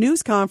last big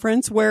news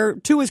conference where,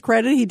 to his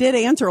credit, he did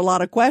answer a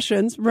lot of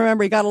questions.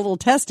 Remember, he got a little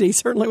testy,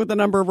 certainly with the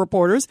number of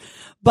reporters,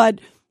 but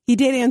he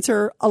did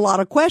answer a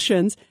lot of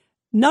questions.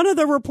 None of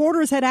the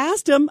reporters had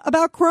asked him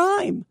about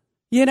crime.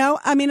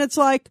 I mean, it's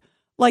like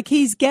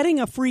he's getting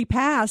a free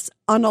pass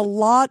on a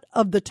lot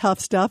of the tough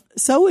stuff.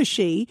 So is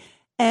she.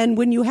 And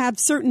when you have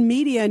certain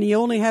media and you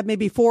only have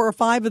maybe 4 or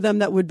 5 of them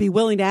that would be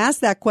willing to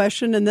ask that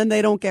question, and then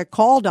they don't get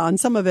called on,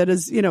 some of it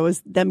is,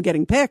 is them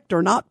getting picked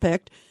or not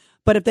picked.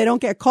 But if they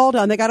don't get called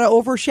on, they got to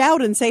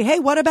overshout and say, hey,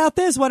 what about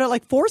this?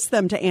 Force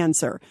them to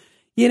answer.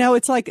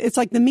 It's like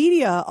the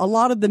media, a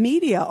lot of the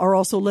media are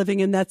also living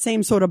in that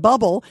same sort of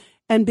bubble.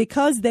 And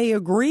because they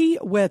agree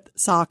with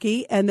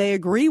Psaki and they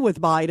agree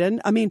with Biden,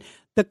 I mean,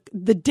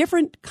 the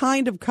different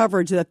kind of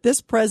coverage that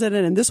this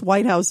president and this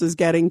White House is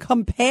getting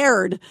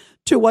compared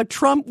to what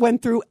Trump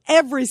went through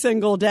every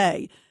single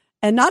day.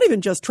 And not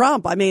even just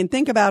Trump. I mean,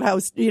 think about how,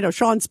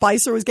 Sean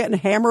Spicer was getting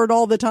hammered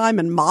all the time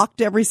and mocked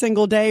every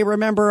single day.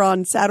 Remember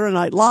on Saturday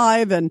Night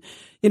Live, and,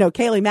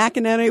 Kayleigh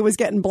McEnany was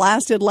getting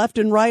blasted left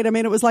and right. I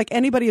mean, it was like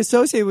anybody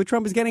associated with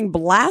Trump was getting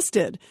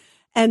blasted.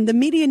 And the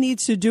media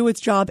needs to do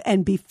its job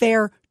and be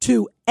fair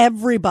to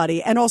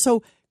everybody and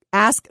also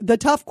ask the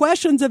tough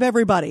questions of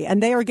everybody.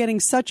 And they are getting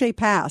such a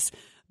pass.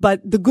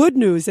 But the good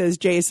news is,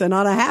 Jason,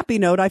 on a happy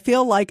note, I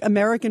feel like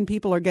American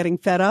people are getting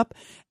fed up.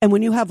 And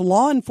when you have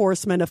law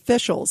enforcement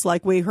officials,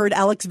 like we heard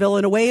Alex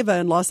Villanueva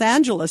in Los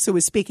Angeles, who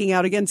was speaking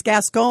out against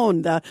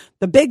Gascon, the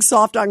big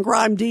soft on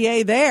crime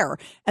DA there.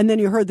 And then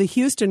you heard the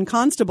Houston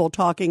constable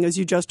talking, as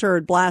you just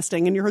heard,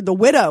 blasting. And you heard the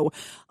widow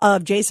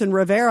of Jason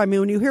Rivera. I mean,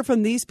 when you hear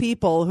from these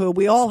people who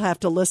we all have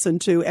to listen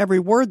to every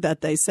word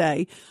that they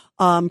say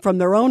from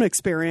their own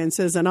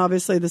experiences, and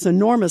obviously this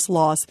enormous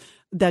loss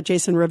that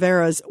Jason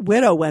Rivera's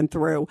widow went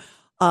through.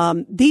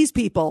 These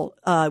people,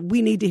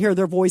 we need to hear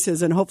their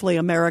voices, and hopefully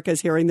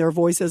America's hearing their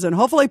voices, and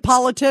hopefully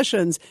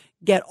politicians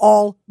get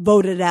all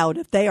voted out.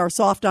 If they are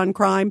soft on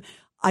crime,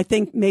 I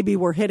think maybe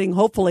we're hitting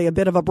hopefully a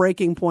bit of a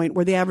breaking point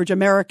where the average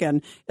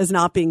American is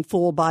not being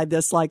fooled by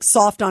this like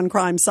soft on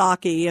crime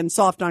Psaki and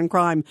soft on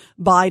crime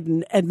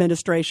Biden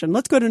administration.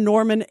 Let's go to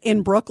Norman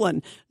in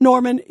Brooklyn.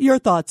 Norman, your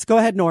thoughts. Go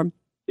ahead, Norm.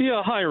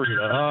 Yeah, hi,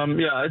 Rita.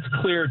 It's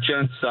clear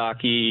Jen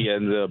Psaki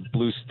and the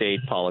blue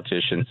state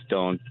politicians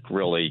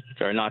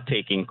are not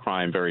taking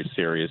crime very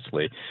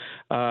seriously.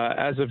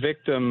 As a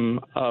victim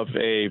of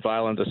a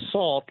violent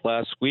assault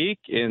last week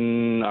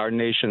in our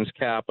nation's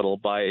capital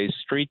by a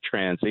street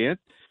transient.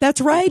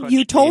 That's right.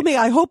 You told me.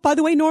 I hope, by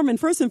the way, Norman,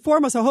 first and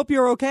foremost, I hope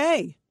you're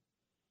okay.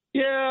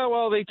 Yeah,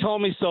 well, they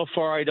told me so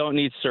far I don't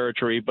need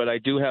surgery, but I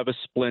do have a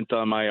splint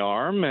on my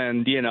arm,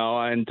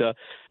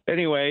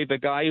 anyway, the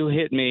guy who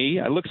hit me,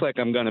 it looks like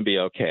I'm going to be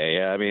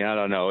okay. I mean, I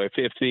don't know. If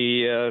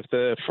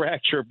the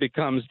fracture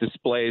becomes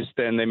displaced,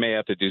 then they may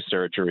have to do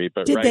surgery.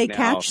 But did they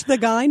catch the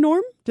guy,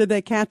 Norm? Did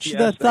they catch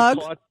the thug?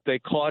 They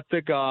caught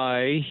the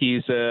guy. He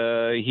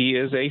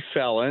is a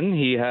felon.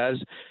 He has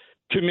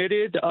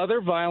committed other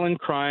violent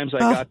crimes. I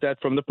got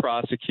that from the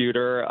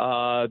prosecutor.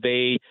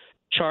 They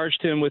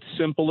charged him with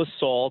simple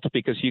assault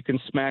because you can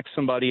smack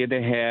somebody in the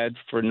head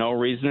for no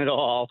reason at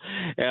all,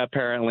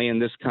 apparently, in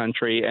this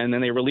country. And then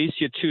they release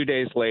you 2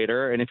 days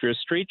later. And if you're a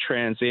street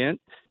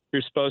transient,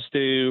 he's supposed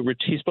to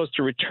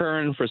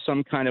return for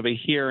some kind of a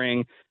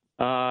hearing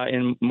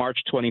in March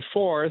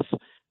 24th.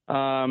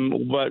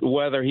 But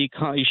whether he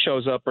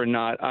shows up or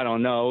not, I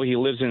don't know. He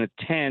lives in a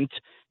tent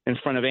in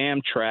front of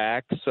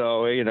Amtrak,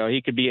 so,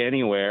 he could be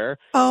anywhere.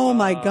 Oh,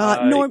 my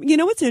God. Norm,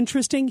 what's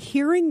interesting?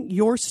 Hearing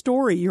your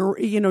story,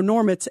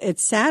 Norm,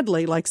 it's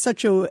sadly like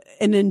such an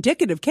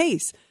indicative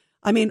case.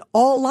 I mean, a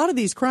lot of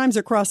these crimes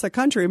across the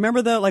country.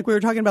 Remember like we were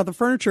talking about the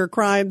furniture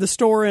crime, the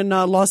store in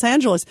Los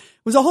Angeles. It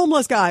was a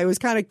homeless guy who was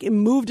kind of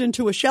moved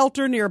into a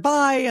shelter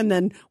nearby and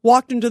then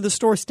walked into the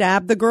store,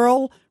 stabbed the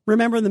girl,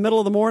 remember, in the middle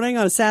of the morning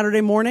on a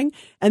Saturday morning.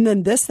 And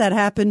then that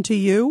happened to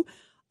you.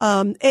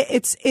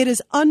 It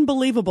is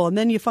unbelievable. And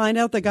then you find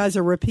out the guy's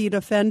a repeat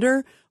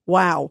offender.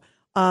 Wow.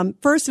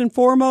 First and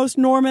foremost,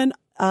 Norman,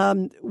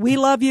 we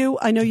love you.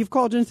 I know you've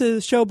called into the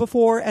show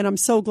before, and I'm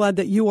so glad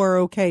that you are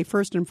okay.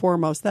 First and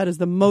foremost, that is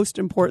the most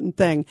important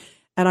thing.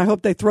 And I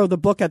hope they throw the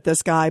book at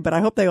this guy, but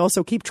I hope they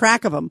also keep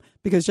track of him,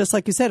 because just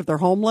like you said, if they're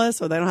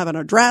homeless or they don't have an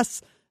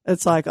address,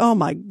 it's like, oh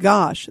my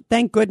gosh,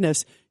 thank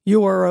goodness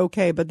you are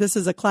okay. But this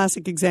is a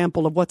classic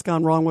example of what's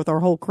gone wrong with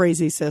our whole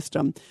crazy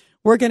system.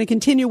 We're going to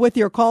continue with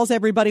your calls,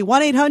 everybody.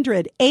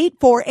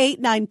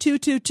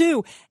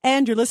 1-800-848-9222.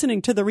 And you're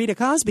listening to The Rita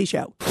Cosby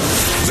Show.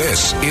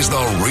 This is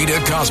The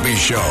Rita Cosby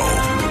Show.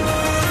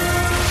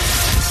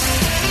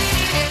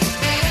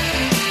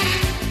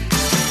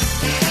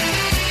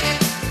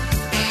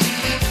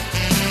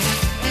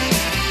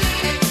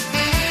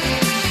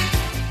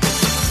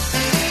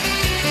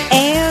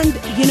 And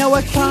you know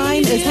what?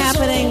 Crime is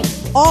happening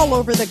all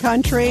over the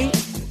country.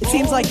 It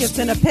seems like it's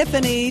an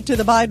epiphany to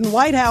the Biden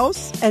White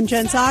House, and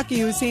Jen Psaki,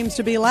 who seems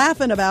to be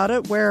laughing about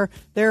it, where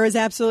there is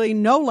absolutely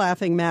no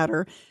laughing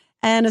matter,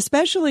 and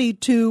especially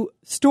to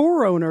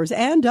store owners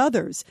and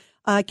others.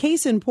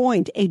 Case in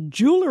point, a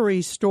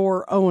jewelry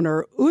store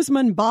owner,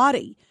 Usman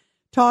Badi,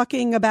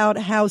 talking about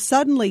how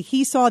suddenly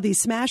he saw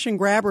these smash and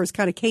grabbers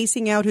kind of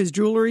casing out his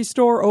jewelry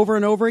store over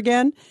and over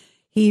again.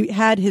 He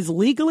had his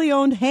legally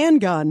owned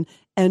handgun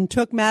and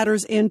took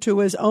matters into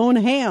his own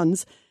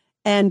hands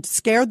and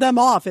scared them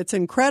off. It's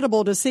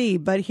incredible to see.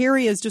 But here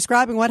he is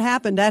describing what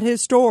happened at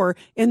his store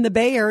in the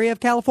Bay Area of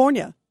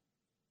California.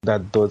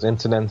 That those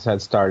incidents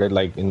had started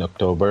like in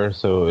October.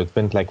 So it's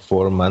been like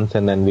 4 months.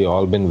 And then we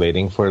all been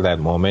waiting for that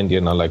moment,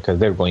 because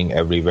they're going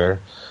everywhere.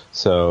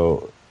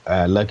 So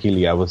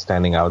luckily I was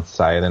standing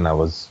outside and I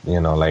was,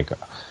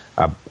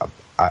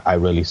 I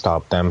really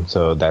stopped them.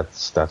 So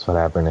that's what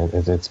happened.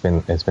 It's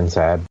been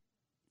sad.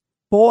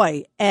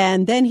 Boy.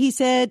 And then he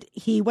said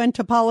he went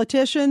to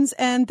politicians,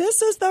 and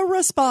this is the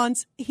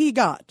response he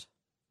got.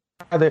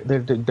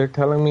 They're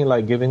telling me,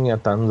 like, giving me a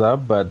thumbs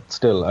up, but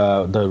still,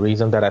 the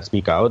reason that I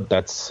speak out,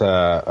 that's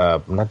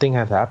nothing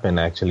has happened,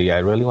 actually. I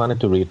really wanted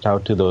to reach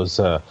out to those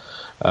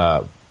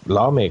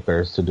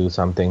lawmakers to do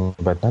something,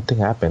 but nothing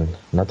happened.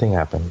 Nothing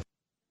happened.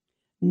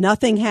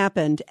 Nothing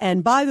happened.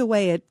 And by the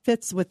way, it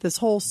fits with this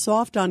whole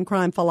soft on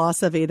crime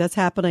philosophy that's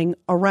happening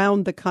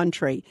around the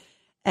country.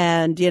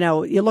 And,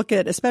 you look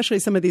at especially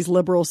some of these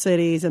liberal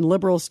cities and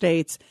liberal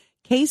states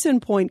Case in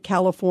point,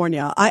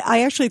 California.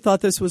 I actually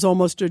thought this was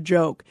almost a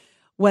joke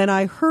when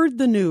I heard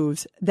the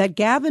news that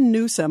Gavin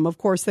Newsom, of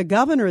course, the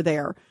governor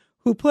there,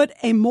 who put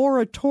a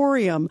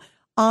moratorium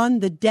on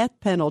the death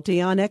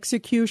penalty, on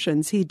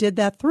executions. He did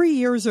that 3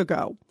 years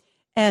ago.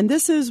 And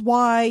this is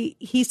why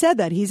he said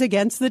that. He's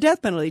against the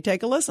death penalty.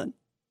 Take a listen.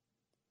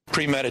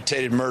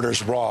 Premeditated murder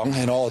is wrong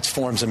in all its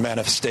forms and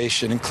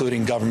manifestation,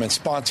 including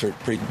government-sponsored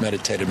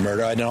premeditated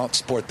murder. I don't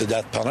support the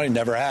death penalty,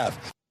 never have.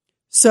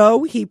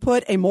 So he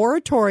put a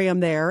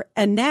moratorium there,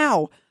 and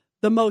now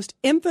the most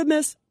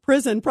infamous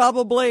prison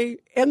probably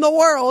in the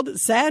world,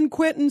 San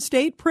Quentin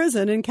State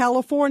Prison in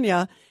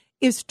California,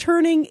 is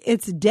turning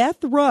its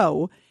death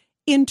row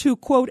into,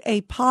 quote,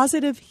 a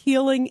positive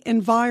healing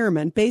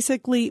environment,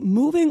 basically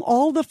moving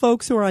all the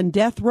folks who are on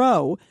death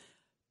row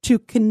to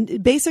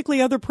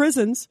basically other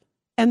prisons.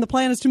 And the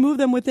plan is to move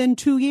them within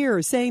 2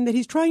 years, saying that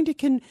he's trying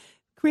to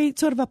create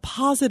sort of a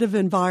positive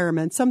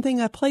environment,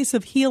 a place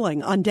of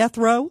healing on death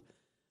row.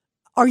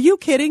 Are you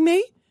kidding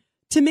me?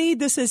 To me,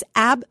 this is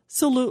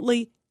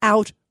absolutely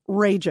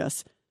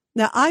outrageous.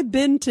 Now, I've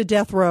been to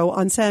death row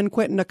on San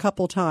Quentin a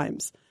couple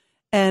times,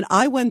 and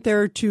I went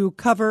there to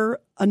cover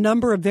a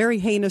number of very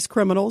heinous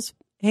criminals,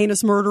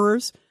 heinous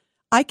murderers.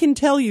 I can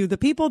tell you the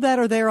people that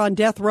are there on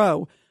death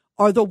row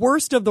are the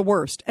worst of the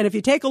worst. And if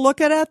you take a look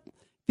at it,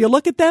 if you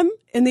look at them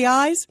in the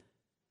eyes,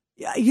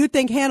 you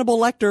think Hannibal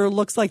Lecter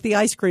looks like the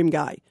ice cream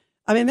guy.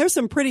 I mean, there's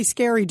some pretty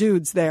scary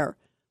dudes there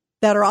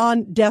that are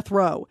on death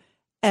row.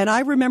 And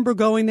I remember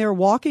going there,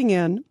 walking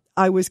in.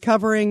 I was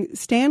covering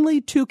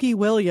Stanley Tookie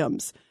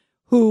Williams,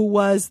 who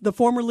was the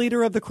former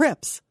leader of the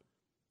Crips,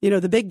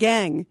 the big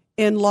gang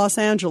in Los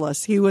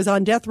Angeles. He was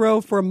on death row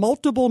for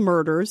multiple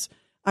murders.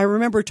 I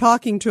remember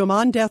talking to him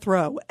on death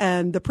row,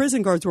 and the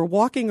prison guards were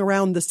walking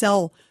around the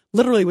cell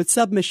literally with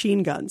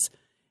submachine guns.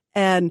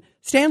 And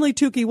Stanley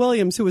Tookie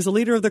Williams, who was the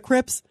leader of the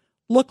Crips,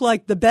 looked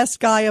like the best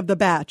guy of the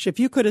batch. If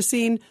you could have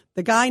seen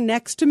the guy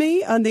next to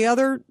me on the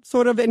other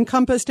sort of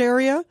encompassed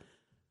area,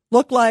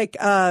 looked like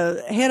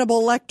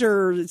Hannibal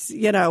Lecter's,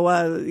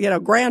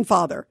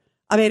 grandfather.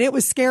 I mean, it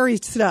was scary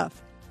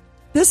stuff.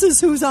 This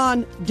is who's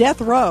on death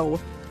row,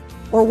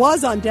 or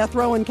was on death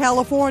row in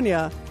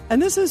California.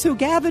 And this is who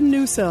Gavin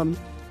Newsom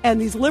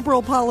and these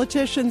liberal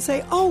politicians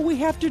say, oh, we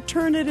have to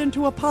turn it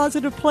into a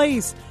positive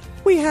place.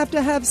 We have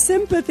to have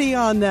sympathy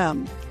on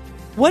them.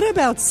 What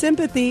about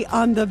sympathy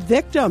on the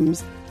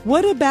victims?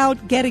 What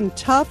about getting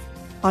tough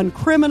on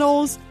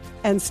criminals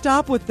and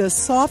stop with the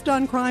soft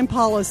on crime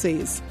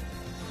policies?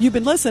 You've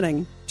been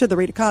listening to The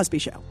Rita Cosby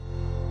Show.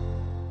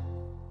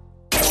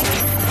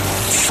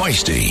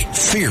 Feisty,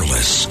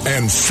 fearless,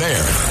 and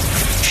fair.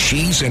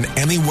 She's an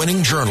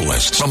Emmy-winning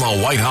journalist from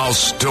the White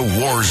House to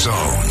war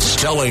zones,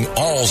 telling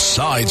all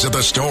sides of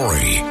the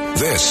story.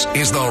 This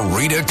is The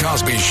Rita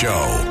Cosby Show.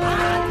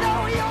 I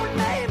know your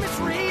name is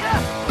Rita,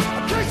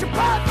 'cause your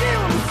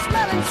perfume is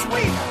smelling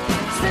sweet.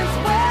 Since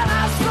when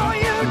I saw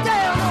you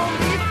down on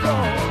the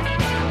floor.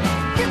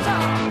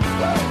 Guitar.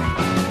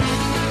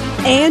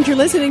 And you're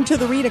listening to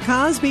The Rita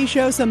Cosby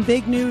Show. Some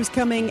big news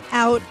coming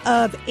out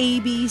of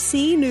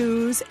ABC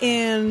News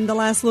in the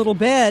last little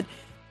bit,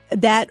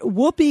 that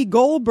Whoopi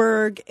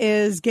Goldberg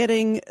is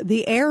getting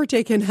the air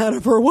taken out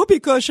of her whoopee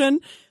cushion,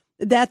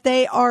 that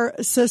they are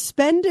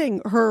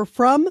suspending her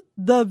from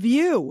The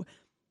View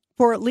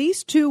for at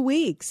least 2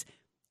 weeks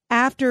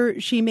after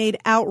she made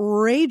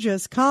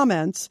outrageous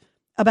comments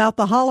about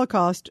the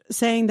Holocaust,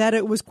 saying that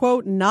it was,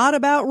 quote, not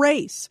about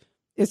race.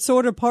 It's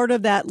sort of part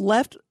of that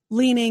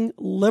left-leaning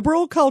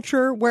liberal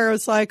culture where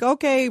it's like,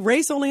 okay,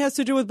 race only has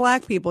to do with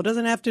black people. It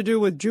doesn't have to do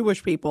with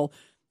Jewish people.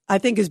 I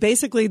think is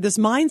basically this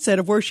mindset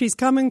of where she's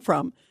coming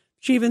from.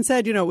 She even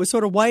said, it was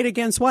sort of white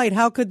against white.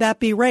 How could that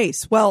be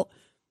race? Well,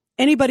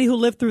 anybody who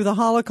lived through the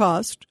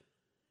Holocaust,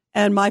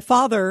 and my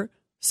father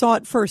saw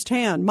it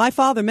firsthand.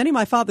 Many of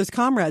my father's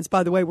comrades,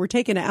 by the way, were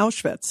taken to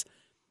Auschwitz.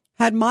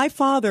 Had my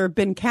father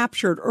been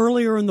captured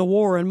earlier in the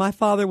war, and my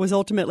father was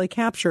ultimately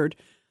captured,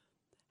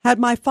 had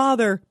my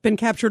father been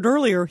captured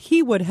earlier,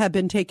 he would have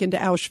been taken to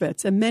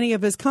Auschwitz, and many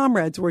of his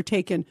comrades were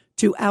taken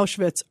to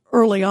Auschwitz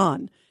early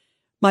on.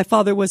 My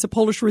father was a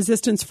Polish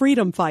resistance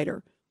freedom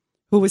fighter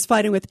who was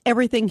fighting with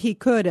everything he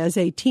could as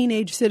a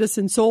teenage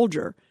citizen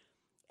soldier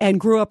and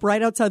grew up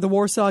right outside the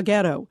Warsaw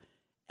Ghetto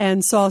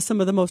and saw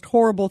some of the most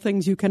horrible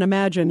things you can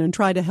imagine and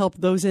tried to help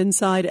those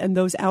inside and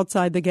those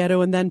outside the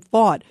ghetto, and then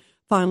fought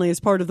finally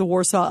as part of the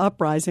Warsaw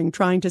Uprising,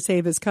 trying to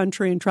save his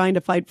country and trying to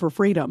fight for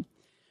freedom.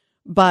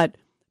 But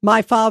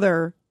my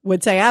father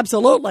would say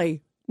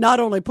absolutely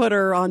not only put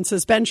her on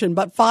suspension,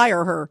 but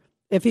fire her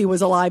if he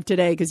was alive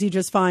today, because he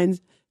just found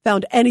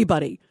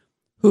anybody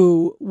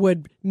who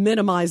would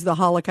minimize the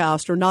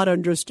Holocaust or not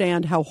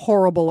understand how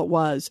horrible it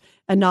was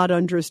and not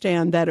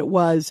understand that it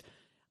was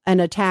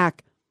an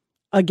attack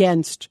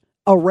against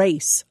a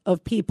race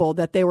of people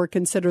that they were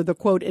considered the,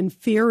 quote,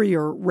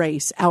 inferior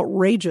race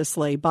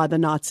outrageously by the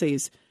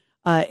Nazis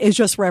is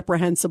just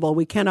reprehensible.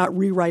 We cannot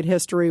rewrite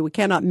history. We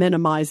cannot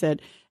minimize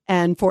it.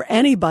 And for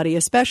anybody,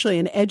 especially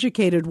an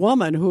educated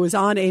woman who is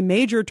on a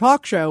major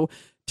talk show,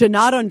 to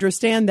not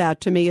understand that,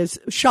 to me, is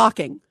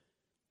shocking.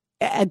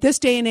 At this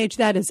day and age,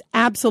 that is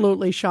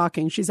absolutely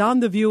shocking. She's on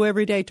The View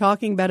every day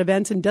talking about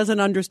events and doesn't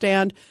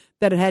understand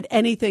that it had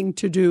anything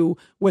to do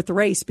with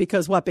race.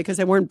 Because what? Because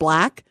they weren't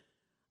black?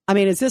 I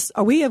mean,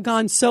 are we have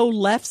gone so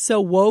left, so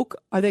woke?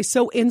 Are they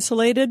so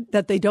insulated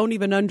that they don't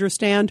even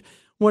understand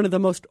one of the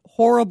most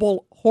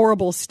horrible,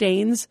 horrible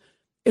stains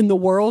in the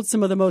world,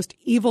 some of the most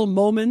evil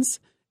moments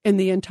in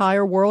the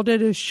entire world?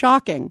 It is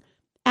shocking,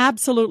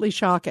 absolutely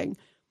shocking.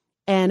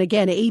 And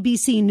again,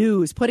 ABC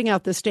News putting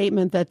out the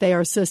statement that they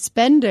are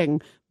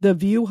suspending The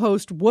View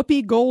host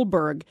Whoopi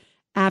Goldberg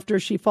after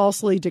she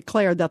falsely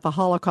declared that the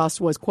Holocaust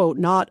was, quote,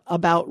 not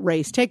about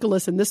race. Take a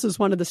listen. This is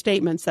one of the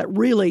statements that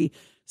really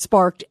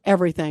sparked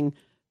everything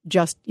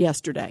just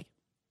yesterday.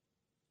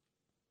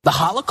 The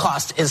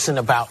Holocaust isn't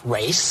about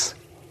race.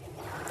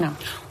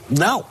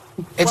 No.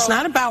 It's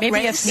not about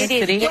race.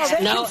 Ethnicity.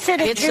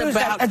 It's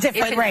about a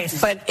different race.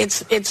 But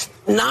it's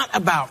not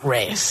about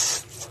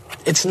race.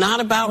 It's not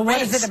about race.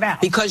 What is it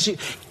about? Because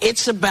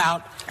it's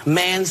about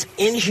man's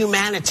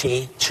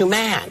inhumanity to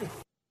man.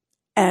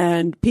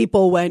 And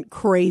people went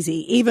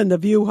crazy. Even the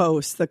View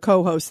host, the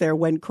co-host there,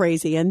 went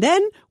crazy. And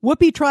then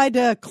Whoopi tried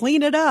to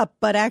clean it up,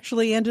 but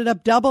actually ended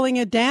up doubling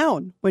it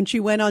down when she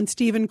went on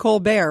Stephen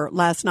Colbert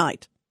last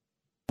night.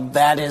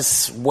 That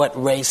is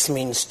what race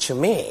means to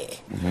me.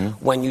 Mm-hmm.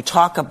 When you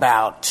talk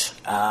about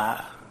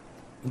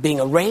being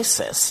a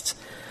racist,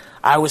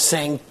 I was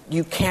saying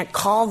you can't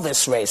call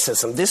this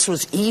racism. This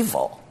was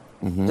evil.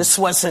 Mm-hmm. This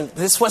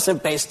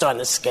wasn't based on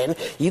the skin.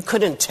 You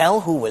couldn't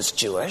tell who was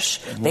Jewish.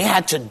 Mm-hmm. They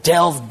had to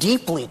delve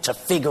deeply to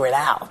figure it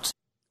out.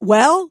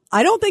 Well,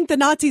 I don't think the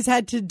Nazis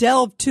had to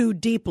delve too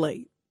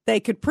deeply.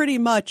 They could pretty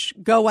much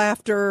go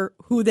after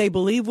who they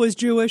believe was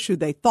Jewish, who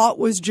they thought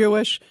was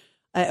Jewish.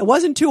 It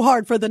wasn't too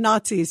hard for the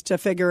Nazis to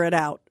figure it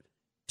out,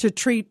 to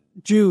treat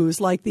Jews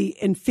like the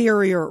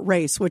inferior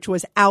race, which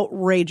was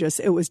outrageous.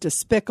 It was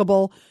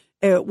despicable.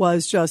 It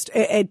was just,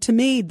 to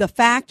me, the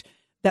fact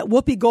that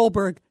Whoopi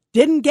Goldberg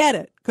didn't get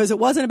it because it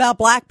wasn't about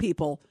black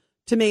people,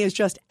 to me, is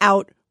just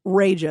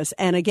outrageous.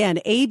 And again,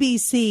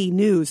 ABC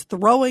News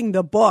throwing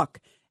the book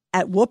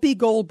at Whoopi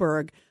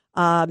Goldberg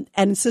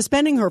and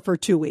suspending her for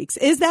 2 weeks.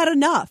 Is that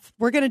enough?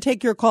 We're going to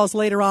take your calls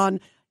later on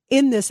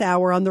in this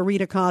hour on the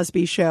Rita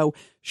Cosby Show.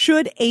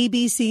 Should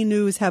ABC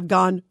News have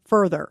gone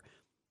further?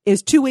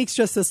 Is 2 weeks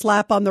just a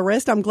slap on the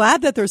wrist? I'm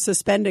glad that they're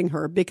suspending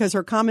her because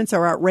her comments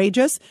are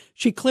outrageous.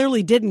 She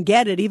clearly didn't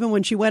get it. Even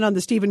when she went on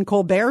the Stephen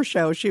Colbert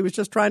show, she was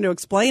just trying to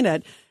explain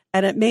it.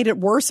 And it made it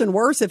worse and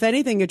worse. If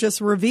anything, it just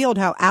revealed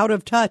how out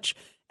of touch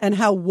and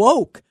how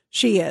woke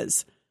she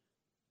is.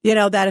 You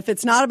know, that if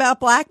it's not about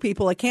black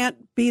people, it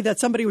can't be that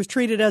somebody was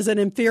treated as an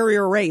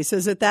inferior race.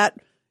 Is it that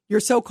you're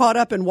so caught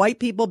up in white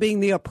people being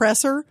the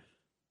oppressor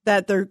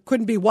that there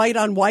couldn't be white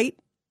on white?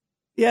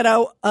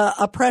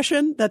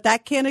 Oppression,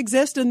 that can't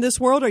exist in this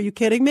world. Are you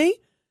kidding me?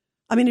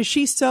 I mean, is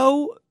she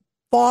so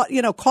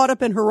caught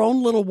up in her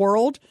own little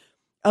world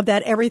of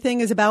that everything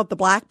is about the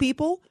black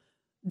people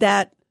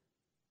that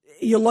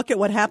you look at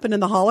what happened in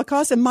the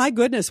Holocaust? And my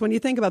goodness, when you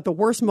think about the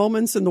worst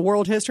moments in the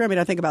world history, I mean,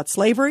 I think about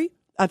slavery,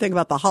 I think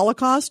about the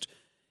Holocaust,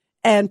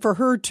 and for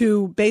her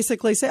to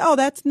basically say, oh,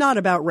 that's not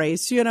about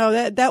race.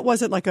 That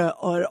wasn't like an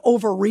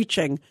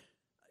overreaching.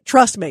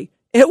 Trust me,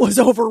 it was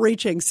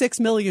overreaching.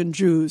 6 million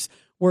Jews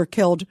were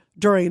killed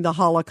during the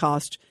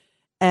Holocaust.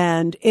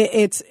 And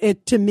it's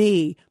to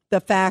me,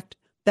 the fact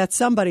that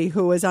somebody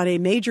who is on a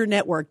major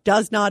network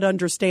does not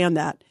understand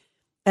that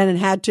and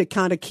had to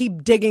kind of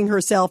keep digging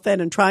herself in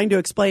and trying to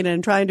explain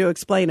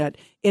it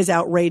is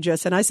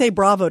outrageous. And I say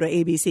bravo to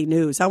ABC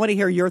News. I want to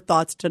hear your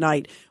thoughts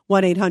tonight.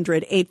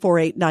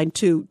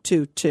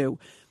 1-800-848-9222.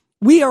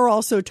 We are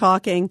also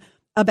talking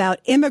about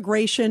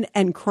immigration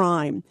and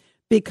crime,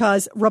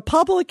 because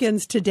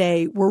Republicans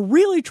today were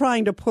really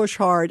trying to push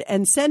hard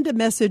and send a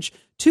message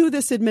to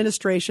this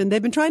administration.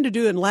 They've been trying to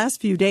do it in the last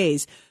few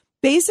days,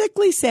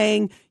 basically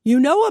saying,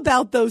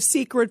 about those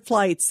secret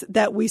flights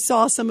that we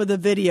saw some of the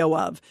video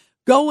of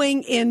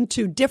going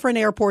into different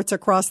airports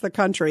across the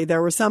country.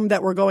 There were some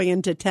that were going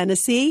into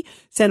Tennessee.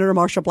 Senator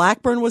Marsha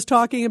Blackburn was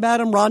talking about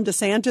them. Ron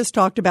DeSantis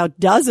talked about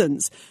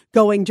dozens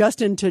going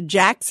just into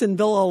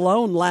Jacksonville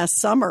alone last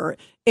summer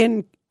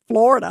in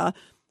Florida.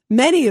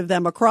 Many of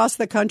them across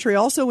the country,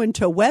 also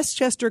into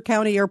Westchester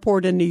County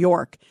Airport in New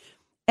York.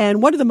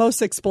 And one of the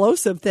most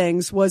explosive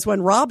things was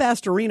when Rob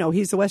Astorino,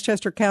 he's the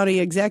Westchester County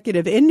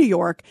executive in New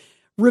York,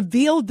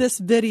 revealed this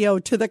video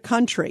to the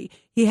country.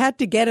 He had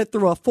to get it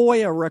through a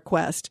FOIA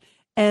request.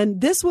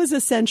 And this was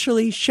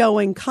essentially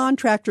showing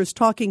contractors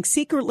talking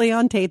secretly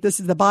on tape. This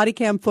is the body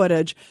cam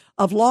footage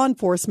of law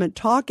enforcement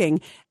talking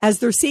as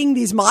they're seeing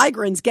these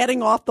migrants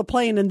getting off the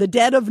plane in the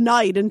dead of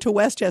night into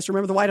Westchester.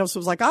 Remember, the White House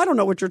was like, I don't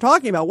know what you're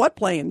talking about. What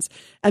planes?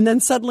 And then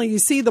suddenly you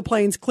see the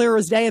planes clear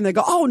as day and they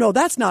go, oh, no,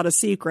 that's not a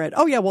secret.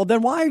 Oh, yeah, well,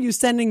 then why are you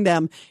sending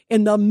them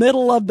in the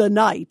middle of the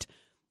night?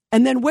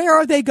 And then where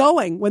are they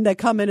going when they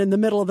come in the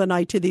middle of the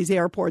night to these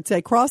airports?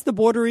 They cross the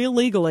border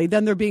illegally.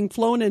 Then they're being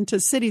flown into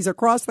cities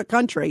across the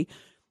country.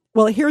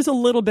 Well, here's a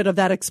little bit of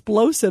that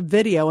explosive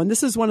video. And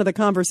this is one of the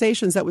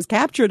conversations that was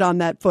captured on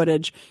that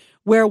footage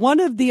where one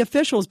of the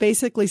officials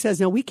basically says,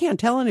 no, we can't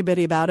tell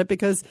anybody about it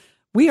because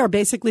we are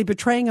basically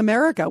betraying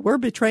America. We're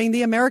betraying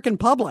the American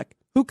public.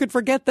 Who could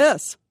forget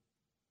this?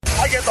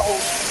 I get the whole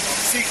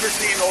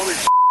secrecy and all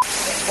this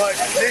but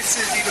this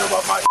is even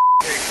above my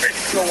pay.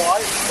 You know why?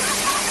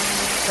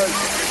 Because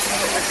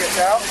if it gets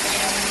out,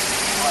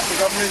 the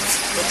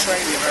government's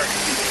betraying the American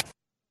people.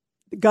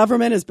 The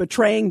government is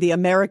betraying the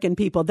American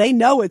people. They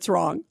know it's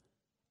wrong.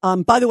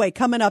 By the way,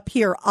 coming up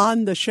here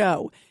on the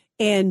show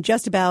in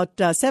just about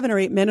 7 or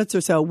 8 minutes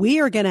or so,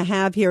 we are going to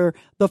have here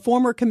the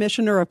former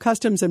Commissioner of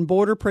Customs and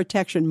Border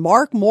Protection,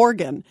 Mark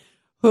Morgan,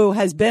 who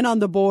has been on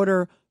the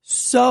border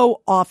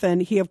so often.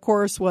 He, of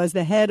course, was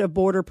the head of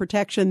border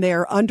protection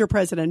there under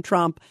President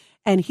Trump,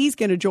 and he's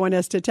going to join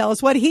us to tell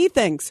us what he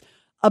thinks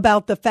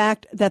about the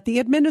fact that the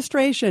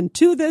administration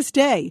to this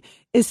day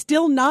is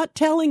still not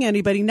telling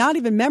anybody, not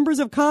even members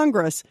of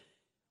Congress,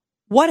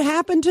 what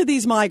happened to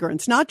these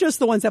migrants, not just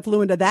the ones that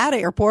flew into that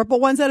airport,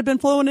 but ones that have been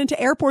flown into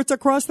airports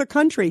across the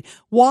country.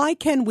 Why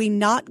can we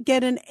not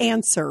get an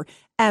answer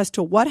as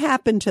to what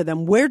happened to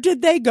them? Where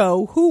did they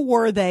go? Who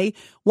were they?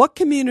 What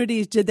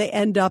communities did they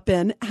end up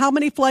in? How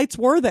many flights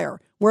were there?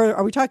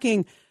 Are we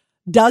talking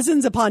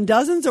dozens upon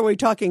dozens? Are we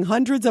talking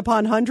hundreds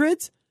upon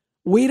hundreds?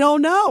 We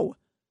don't know.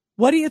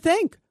 What do you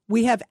think?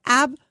 We have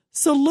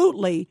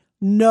absolutely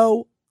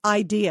no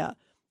idea.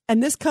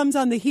 And this comes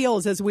on the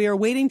heels as we are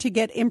waiting to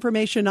get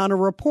information on a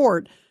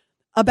report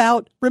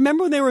about,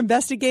 remember when they were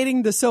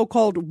investigating the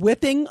so-called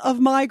whipping of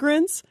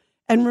migrants?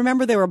 And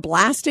remember they were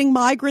blasting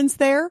migrants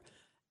there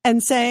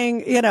and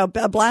saying,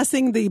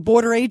 blasting the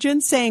border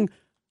agents saying,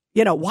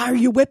 why are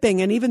you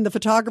whipping? And even the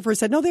photographer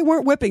said, no, they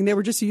weren't whipping. They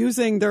were just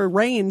using their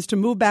reins to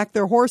move back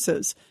their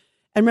horses.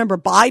 And remember,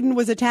 Biden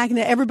was attacking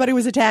them. Everybody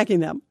was attacking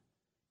them.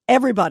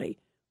 Everybody.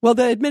 Well,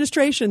 the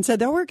administration said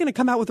that we're going to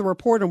come out with a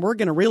report and we're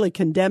going to really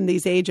condemn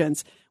these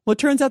agents. Well, it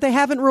turns out they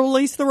haven't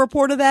released the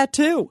report of that,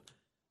 too.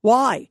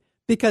 Why?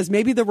 Because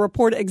maybe the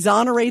report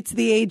exonerates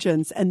the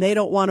agents and they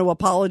don't want to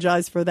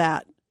apologize for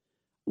that.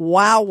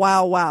 Wow,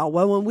 wow, wow.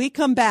 Well, when we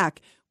come back,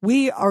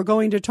 we are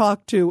going to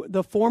talk to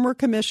the former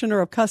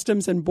Commissioner of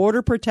Customs and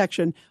Border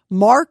Protection,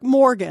 Mark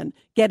Morgan,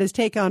 get his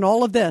take on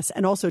all of this,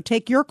 and also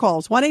take your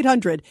calls,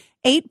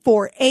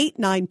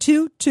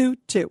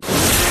 1-800-848-9222.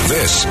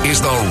 This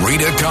is the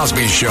Rita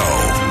Cosby Show.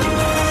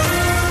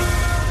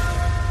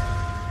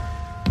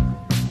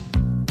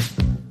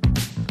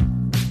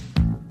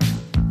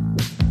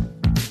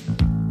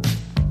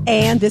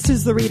 And this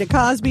is the Rita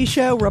Cosby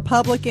Show.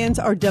 Republicans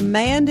are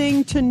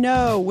demanding to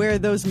know where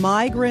those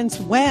migrants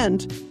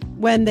went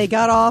when they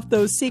got off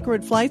those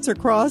secret flights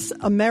across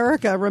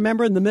America,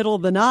 remember, in the middle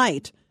of the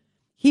night.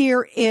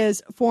 Here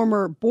is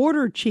former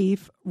border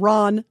chief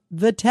Ron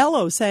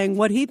Vitello saying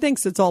what he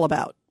thinks it's all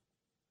about.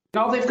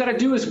 All they've got to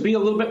do is be a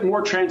little bit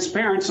more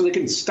transparent so they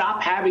can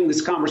stop having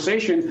this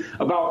conversation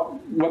about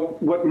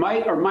what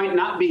might or might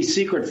not be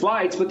secret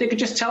flights, but they could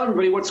just tell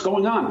everybody what's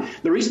going on.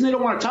 The reason they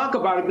don't want to talk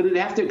about it, but they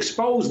have to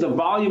expose the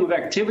volume of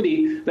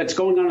activity that's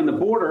going on the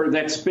border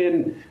that's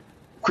been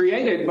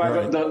created by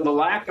the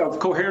lack of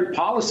coherent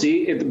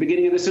policy at the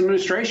beginning of this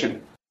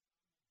administration.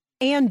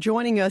 And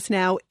joining us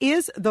now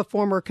is the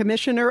former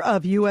Commissioner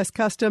of U.S.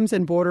 Customs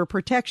and Border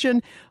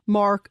Protection,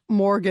 Mark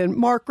Morgan.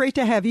 Mark, great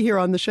to have you here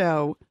on the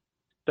show.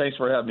 Thanks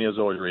for having me, as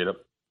always, Rita.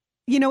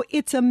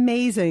 It's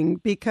amazing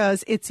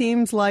because it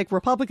seems like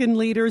Republican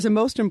leaders and,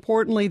 most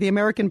importantly, the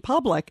American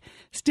public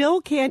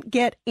still can't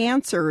get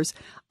answers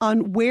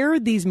on where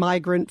these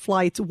migrant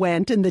flights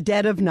went in the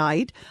dead of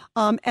night,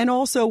 and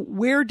also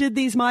where did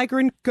these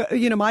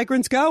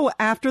migrants go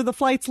after the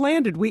flights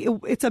landed.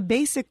 It's a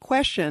basic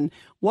question.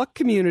 What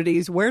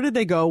communities? Where did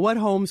they go? What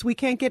homes? We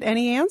can't get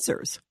any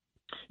answers.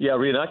 Yeah,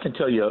 Rita, I can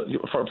tell you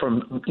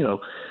from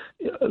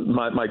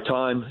my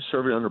time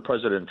serving under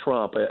President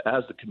Trump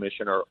as the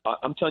commissioner,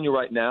 I'm telling you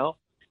right now,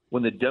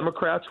 when the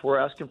Democrats were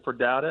asking for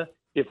data,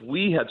 if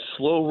we had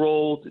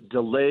slow-rolled,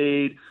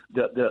 delayed,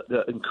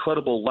 the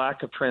incredible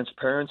lack of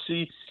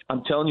transparency,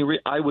 I'm telling you,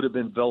 I would have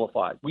been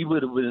vilified. We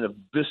would have been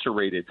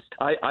eviscerated.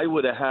 I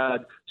would have had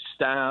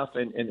staff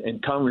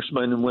and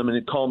congressmen and women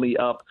that call me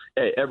up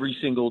every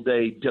single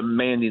day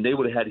demanding. They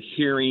would have had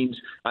hearings.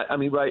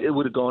 It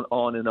would have gone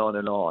on and on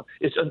and on.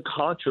 It's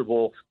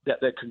unconscionable that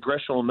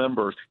congressional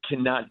members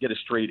cannot get a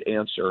straight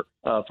answer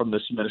from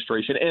this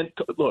administration. And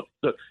look,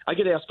 I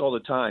get asked all the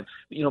time,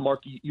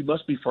 Mark, you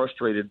must be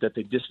frustrated that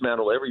they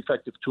dismantle every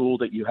effective tool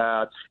that you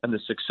had and the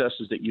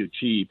successes that you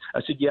achieved.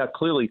 I said, yeah,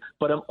 clearly,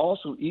 but I'm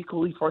also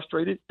equally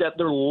frustrated that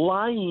they're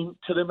lying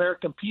to the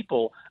American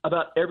people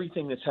about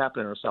everything that's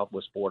happening on our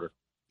southwest border.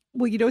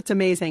 Well, it's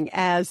amazing.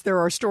 As there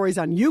are stories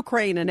on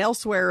Ukraine and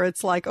elsewhere,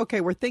 it's like, okay,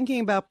 we're thinking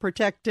about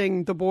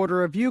protecting the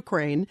border of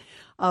Ukraine,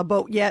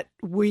 but yet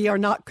we are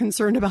not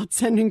concerned about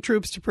sending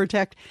troops to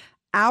protect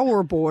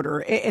our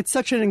border. It's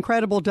such an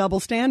incredible double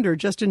standard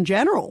just in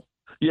general.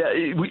 Yeah,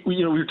 we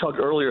were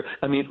talking earlier.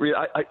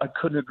 I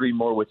couldn't agree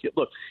more with you.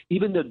 Look,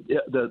 even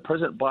the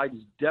President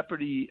Biden's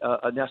deputy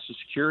national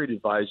security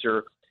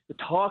advisor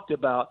talked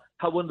about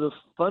how one of the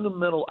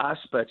fundamental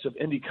aspects of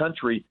any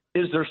country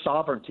is their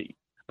sovereignty.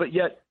 But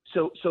yet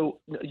So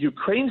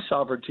Ukraine's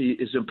sovereignty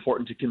is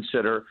important to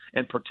consider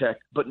and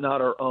protect, but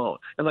not our own.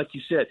 And like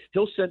you said,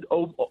 he'll send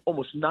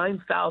almost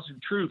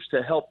 9,000 troops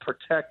to help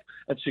protect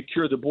and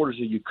secure the borders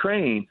of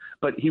Ukraine,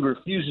 but he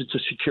refuses to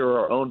secure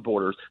our own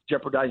borders,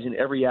 jeopardizing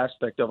every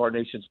aspect of our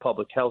nation's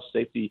public health,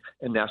 safety,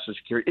 and national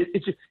security.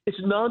 It's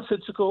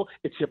nonsensical,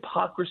 it's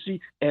hypocrisy,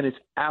 and it's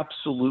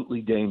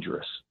absolutely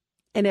dangerous.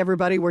 And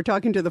everybody, we're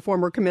talking to the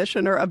former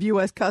commissioner of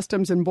U.S.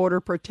 Customs and Border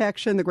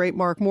Protection, the great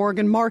Mark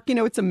Morgan. Mark,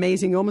 it's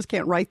amazing. You almost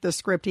can't write the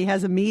script. He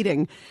has a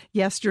meeting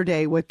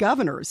yesterday with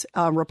governors,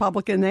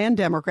 Republican and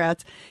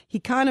Democrats. He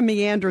kind of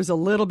meanders a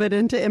little bit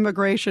into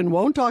immigration,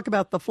 won't talk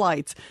about the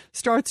flights,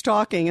 starts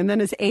talking, and then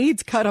his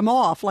aides cut him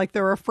off like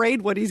they're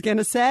afraid what he's going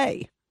to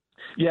say.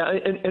 Yeah,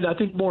 and I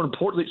think more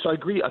importantly, so I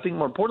agree, I think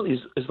more importantly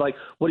is like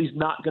what he's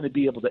not going to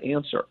be able to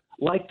answer,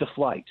 like the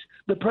flights.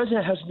 The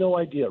president has no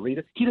idea,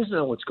 Rita. He doesn't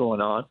know what's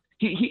going on.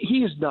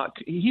 He's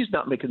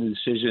not making the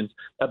decisions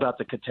about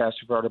the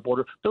catastrophe at the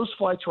border. Those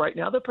flights right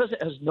now, the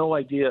president has no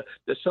idea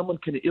that someone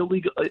can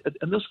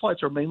and those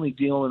flights are mainly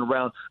dealing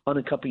around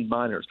unaccompanied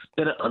minors.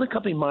 That an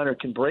unaccompanied minor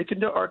can break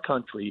into our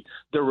country,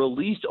 they're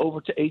released over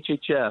to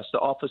HHS, the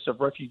Office of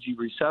Refugee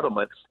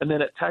Resettlement, and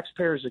then at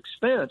taxpayers'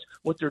 expense,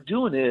 what they're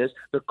doing is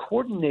they're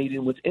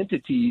coordinating with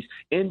entities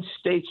in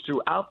states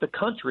throughout the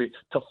country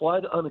to fly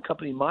the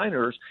unaccompanied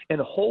minors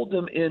and hold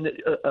them in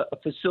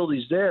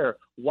facilities there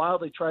while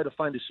they try to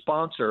find a sponsor.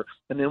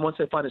 And then once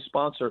they find a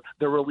sponsor,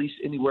 they're released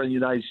anywhere in the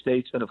United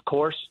States and, of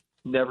course,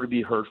 never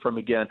be heard from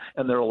again.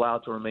 And they're allowed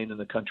to remain in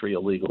the country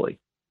illegally.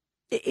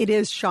 It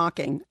is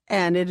shocking,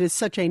 and it is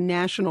such a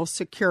national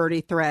security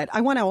threat.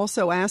 I want to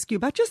also ask you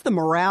about just the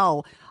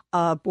morale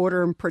of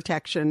border and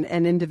protection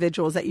and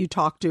individuals that you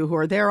talk to who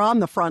are there on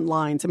the front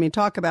lines. I mean,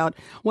 talk about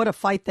what a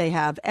fight they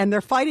have. And they're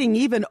fighting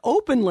even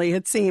openly,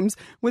 it seems,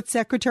 with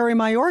Secretary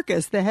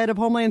Mayorkas, the head of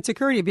Homeland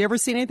Security. Have you ever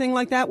seen anything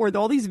like that, where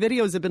all these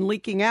videos have been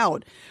leaking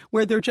out,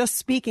 where they're just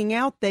speaking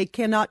out? They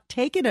cannot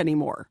take it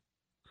anymore.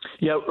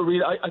 Yeah,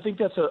 Rita, I think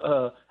that's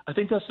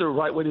the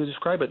right way to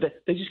describe it.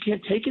 They just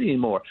can't take it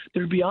anymore.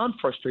 They're beyond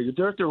frustrated.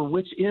 They're at their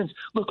wits' ends.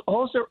 Look,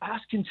 all they're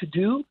asking to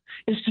do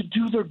is to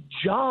do their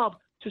job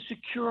to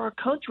secure our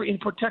country and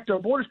protect our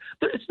borders.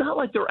 It's not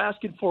like they're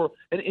asking for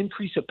an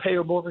increase of pay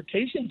or more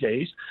vacation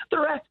days.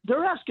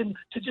 They're asking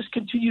to just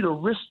continue to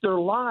risk their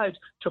lives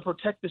to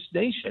protect this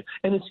nation.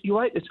 And you're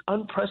right, it's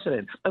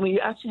unprecedented. I mean, you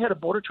actually had a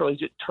border patrol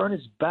agent turn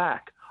his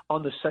back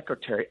on the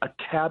secretary, a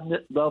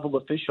cabinet-level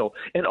official,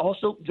 and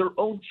also their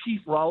own chief,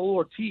 Raul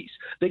Ortiz.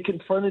 They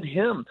confronted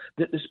him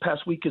this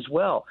past week as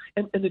well.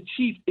 And the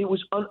chief,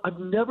 I've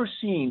never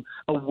seen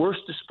a worse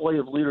display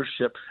of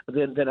leadership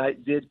than I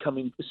did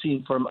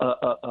seeing from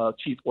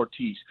Chief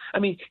Ortiz. I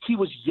mean, he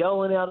was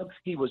yelling at them.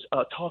 He was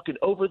talking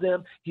over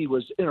them. He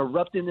was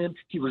interrupting them.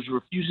 He was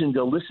refusing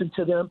to listen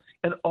to them.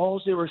 And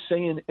all they were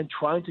saying and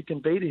trying to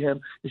convey to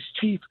him is,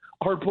 Chief,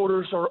 our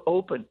borders are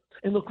open.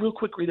 And look, real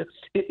quick, Rita,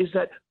 is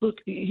that, look,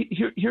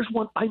 here's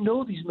one. I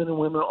know these men and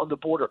women on the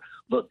border.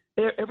 Look,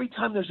 every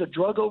time there's a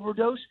drug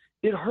overdose,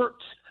 it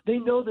hurts. They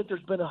know that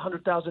there's been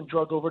 100,000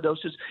 drug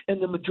overdoses, and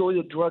the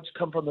majority of drugs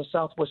come from the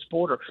southwest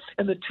border.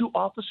 And the two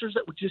officers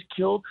that were just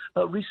killed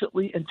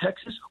recently in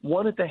Texas,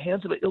 one at the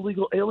hands of an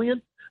illegal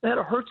alien, that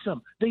hurts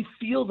them. They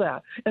feel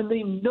that. And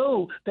they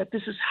know that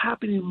this is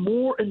happening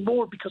more and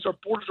more because our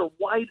borders are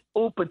wide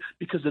open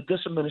because of this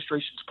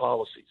administration's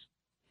policies.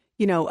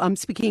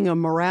 Speaking of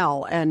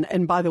morale,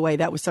 and by the way,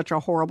 that was such a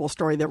horrible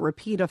story. The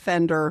repeat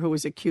offender who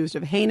was accused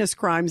of heinous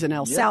crimes in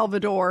El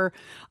Salvador,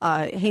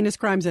 heinous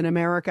crimes in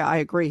America. I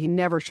agree. He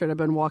never should have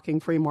been walking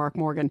free, Mark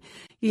Morgan.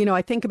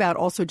 I think about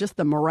also just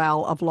the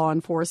morale of law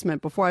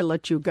enforcement. Before I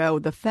let you go,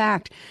 the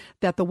fact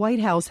that the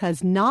White House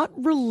has not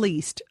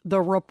released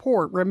the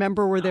report.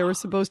 Remember, where they were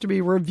supposed to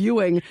be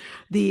reviewing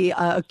the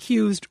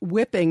accused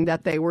whipping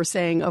that they were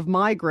saying of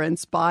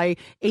migrants by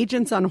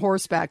agents on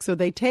horseback. So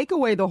they take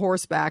away the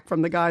horseback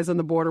from the guys on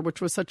the border, which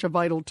was such a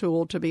vital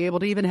tool to be able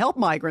to even help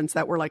migrants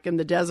that were like in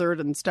the desert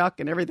and stuck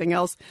and everything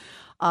else,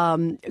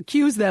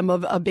 accuse them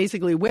of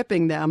basically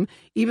whipping them.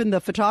 Even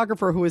the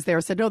photographer who was there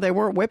said, no, they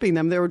weren't whipping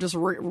them. They were just,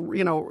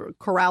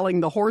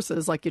 corralling the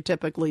horses like you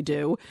typically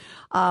do.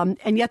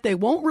 And yet they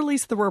won't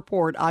release the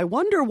report. I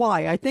wonder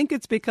why. I think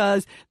it's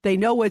because they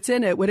know what's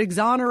in it would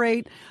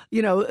exonerate,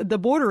 the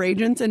border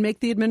agents and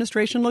make the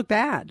administration look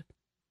bad.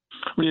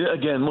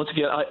 Once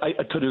again,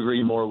 I couldn't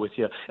agree more with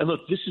you. And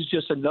look, this is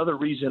just another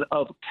reason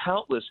of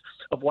countless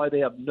of why they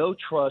have no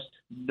trust,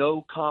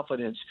 no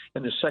confidence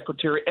in the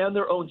secretary and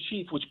their own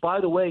chief, which, by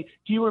the way,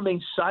 he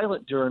remained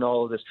silent during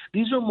all of this.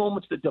 These are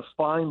moments that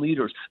define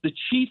leaders. The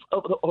chief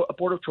of the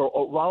Border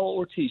Patrol, Raul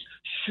Ortiz,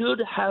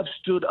 should have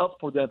stood up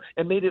for them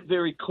and made it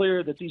very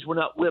clear that these were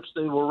not whips,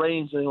 they were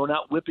reins, and they were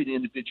not whipping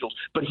individuals.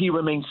 But he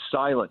remained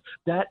silent.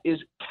 That is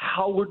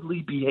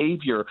cowardly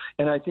behavior,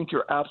 and I think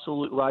you're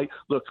absolutely right.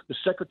 Look, the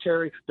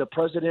secretary, the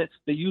president,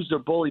 they use their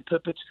bully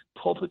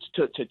pulpits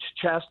to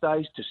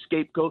chastise, to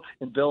scapegoat,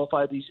 and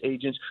vilify these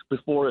agents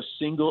before a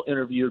single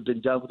interview had been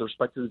done with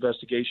respect to the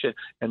investigation.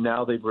 And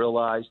now they've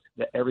realized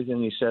that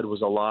everything they said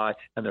was a lie,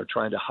 and they're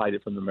trying to hide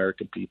it from the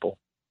American people.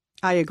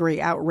 I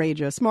agree.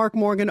 Outrageous. Mark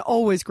Morgan,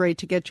 always great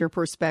to get your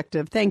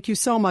perspective. Thank you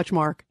so much,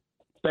 Mark.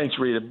 Thanks,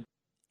 Rita.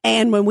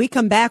 And when we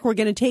come back, we're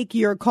going to take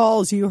your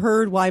calls. You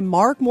heard why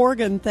Mark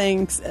Morgan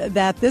thinks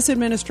that this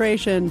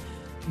administration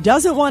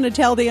doesn't want to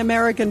tell the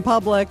American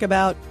public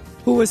about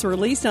who was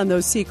released on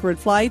those secret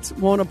flights,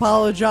 won't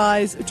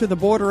apologize to the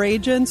border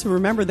agents who,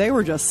 remember, they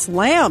were just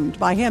slammed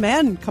by him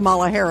and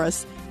Kamala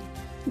Harris.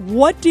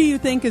 What do you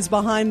think is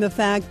behind the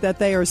fact that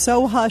they are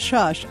so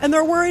hush-hush? And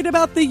they're worried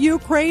about the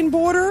Ukraine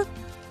border?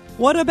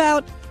 What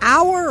about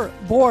our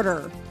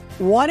border?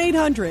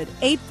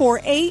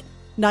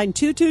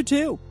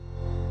 1-800-848-9222.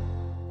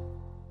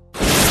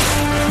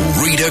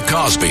 Rita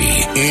Cosby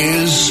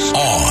is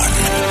on.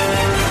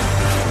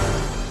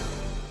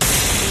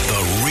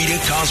 The Rita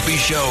Cosby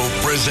Show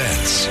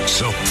presents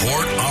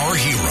Support Our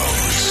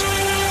Heroes.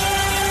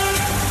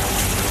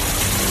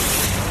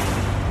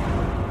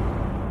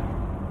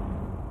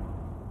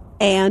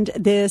 And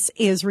this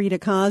is Rita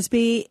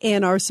Cosby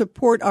in our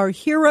Support Our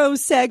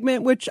Heroes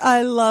segment, which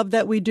I love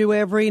that we do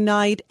every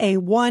night. A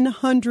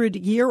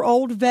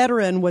 100-year-old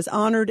veteran was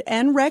honored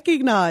and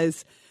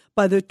recognized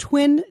by the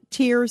Twin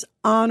Tiers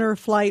Honor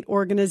Flight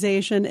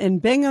Organization in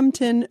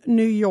Binghamton,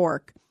 New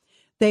York.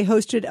 They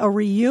hosted a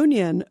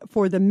reunion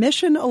for the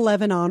Mission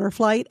 11 Honor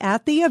Flight.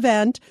 At the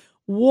event,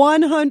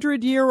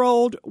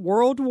 100-year-old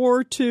World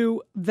War II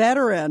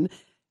veteran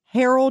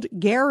Harold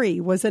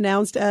Gary was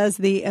announced as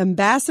the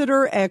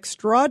Ambassador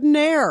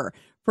Extraordinaire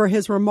for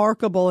his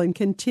remarkable and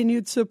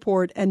continued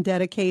support and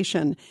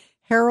dedication.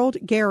 Harold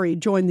Gary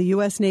joined the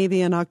U.S.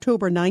 Navy in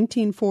October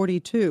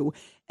 1942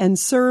 and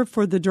served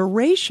for the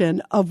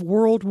duration of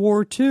World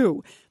War II.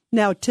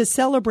 Now, to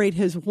celebrate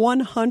his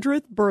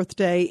 100th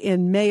birthday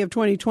in May of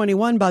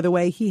 2021, by the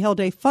way, he held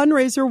a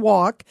fundraiser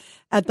walk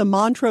at the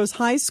Montrose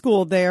High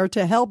School there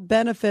to help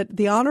benefit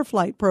the Honor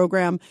Flight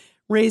program,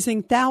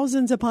 raising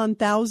thousands upon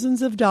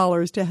thousands of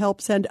dollars to help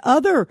send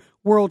other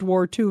World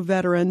War II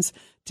veterans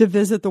to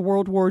visit the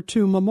World War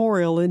II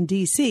Memorial in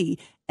D.C.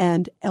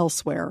 and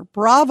elsewhere.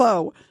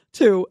 Bravo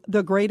to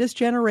the greatest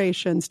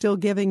generation still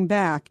giving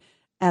back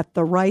at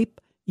the ripe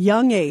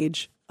young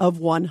age of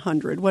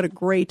 100. What a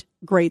great,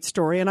 great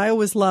story. And I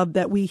always love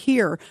that we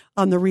here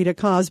on the Rita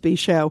Cosby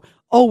Show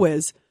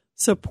always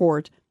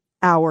support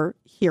our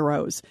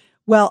heroes.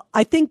 Well,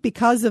 I think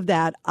because of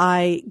that,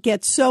 I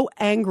get so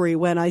angry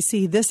when I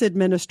see this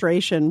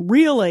administration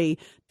really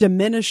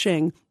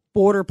diminishing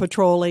Border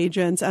Patrol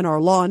agents and our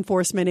law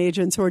enforcement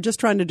agents who are just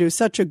trying to do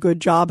such a good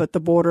job at the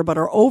border, but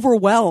are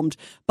overwhelmed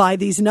by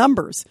these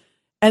numbers.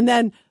 And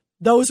then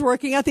those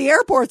working at the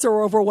airports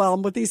are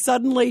overwhelmed with these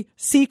suddenly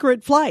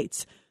secret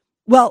flights.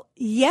 Well,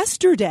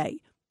 yesterday,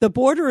 the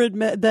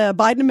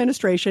Biden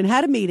administration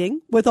had a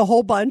meeting with a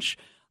whole bunch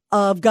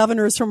of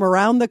governors from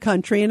around the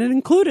country, and it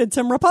included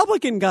some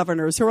Republican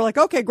governors who were like,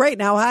 okay, great,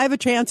 now I have a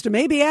chance to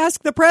maybe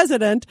ask the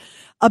president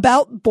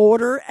about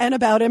border and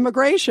about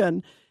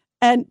immigration.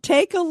 And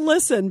take a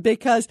listen,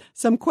 because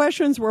some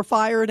questions were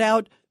fired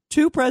out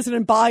to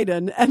President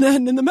Biden, and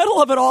then in the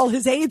middle of it all,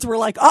 his aides were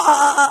like,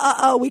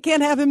 we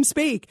can't have him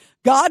speak.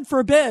 God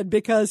forbid,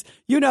 because,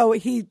 you know,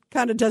 he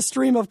kind of does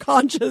stream of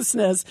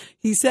consciousness.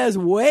 He says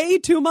way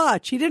too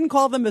much. He didn't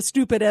call them a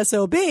stupid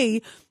SOB,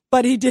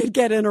 but he did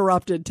get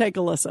interrupted. Take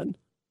a listen.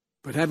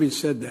 But having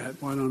said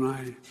that, why don't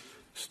I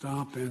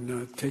stop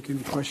and take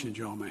any questions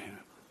y'all may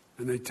have?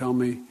 And they tell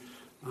me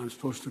I'm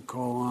supposed to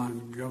call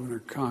on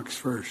Governor Cox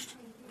first.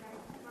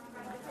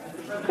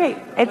 Great.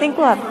 I think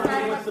we'll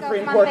have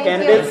Supreme Court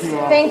candidates.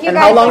 Thank you, and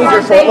guys. how long is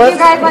your short list? Thank you,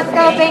 guys. Let's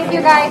go. Thank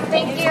you, guys.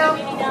 Thank you.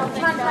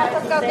 Come on,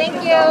 let's go. Thank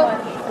you.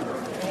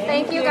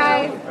 Thank you,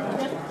 guys.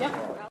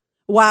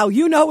 Wow,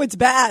 you know it's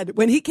bad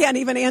when he can't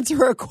even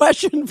answer a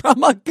question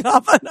from a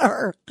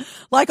governor.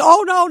 Like,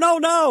 oh,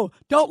 no,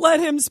 don't let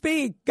him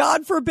speak.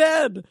 God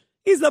forbid.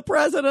 He's the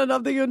president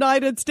of the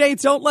United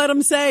States. Don't let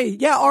him say,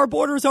 yeah, our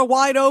borders are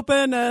wide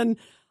open and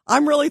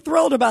I'm really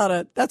thrilled about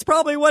it. That's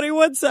probably what he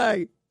would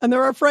say. And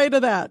they're afraid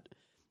of that.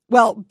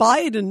 Well,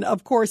 Biden,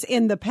 of course,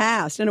 in the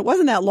past, and it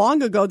wasn't that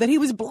long ago, that he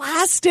was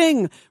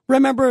blasting,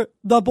 remember,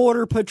 the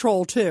Border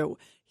Patrol, too.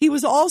 He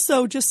was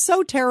also just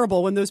so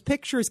terrible when those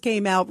pictures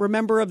came out,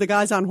 remember, of the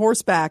guys on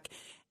horseback.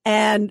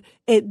 And,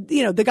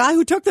 the guy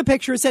who took the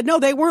picture said, no,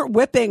 they weren't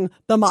whipping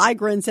the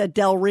migrants at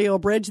Del Rio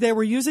Bridge. They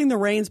were using the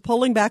reins,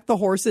 pulling back the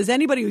horses.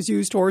 Anybody who's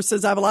used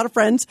horses, I have a lot of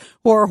friends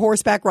who are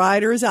horseback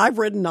riders. I've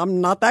ridden. I'm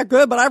not that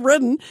good, but I've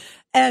ridden.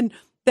 And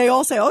they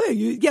all say,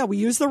 we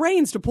use the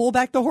reins to pull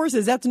back the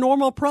horses. That's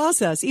normal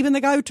process. Even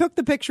the guy who took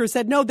the picture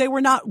said, no, they were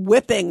not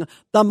whipping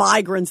the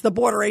migrants. The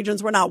border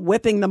agents were not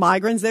whipping the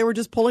migrants. They were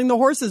just pulling the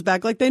horses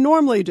back like they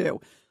normally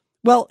do.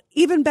 Well,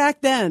 even back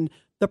then,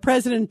 the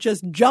president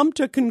just jumped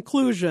to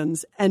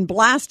conclusions and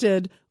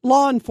blasted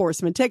law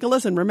enforcement. Take a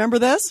listen. Remember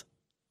this?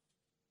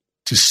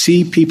 To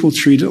see people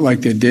treated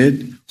like they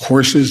did,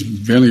 horses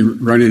barely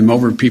running them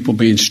over, people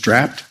being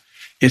strapped,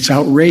 it's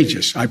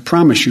outrageous. I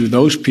promise you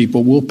those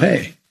people will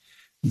pay.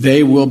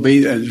 They will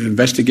be an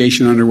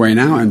investigation underway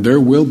now, and there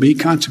will be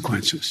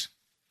consequences.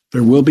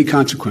 There will be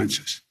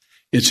consequences.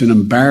 It's an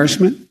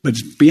embarrassment, but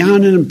it's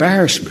beyond an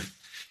embarrassment.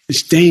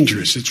 It's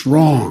dangerous. It's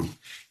wrong.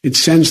 It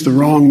sends the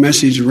wrong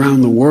message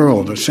around the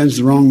world. It sends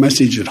the wrong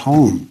message at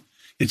home.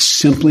 It's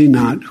simply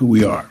not who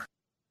we are.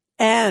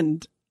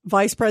 And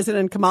Vice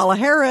President Kamala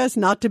Harris,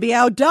 not to be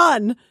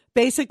outdone,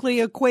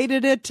 basically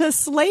equated it to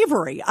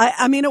slavery.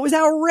 I mean, it was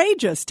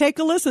outrageous. Take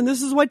a listen.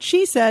 This is what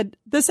she said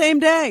the same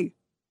day.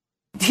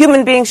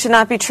 Human beings should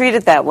not be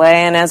treated that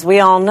way, and as we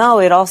all know,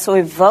 it also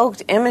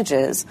evoked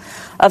images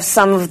of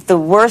some of the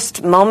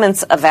worst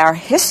moments of our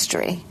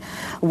history,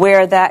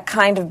 where that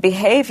kind of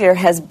behavior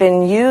has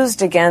been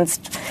used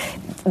against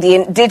the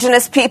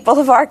indigenous people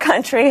of our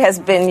country, has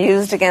been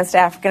used against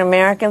African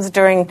Americans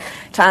during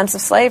times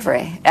of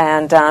slavery.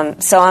 And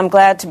so I'm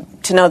glad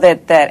to know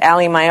that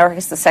Ali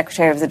Mayorkas, the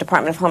Secretary of the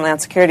Department of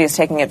Homeland Security, is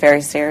taking it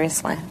very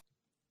seriously.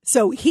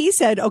 So he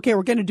said, okay,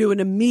 we're going to do an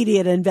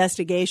immediate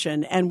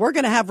investigation, and we're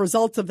going to have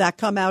results of that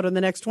come out in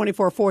the next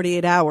 24,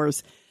 48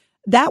 hours.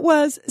 That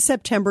was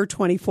September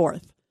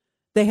 24th.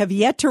 They have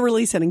yet to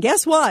release it. And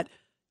guess what?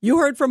 You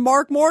heard from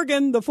Mark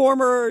Morgan, the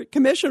former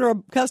commissioner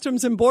of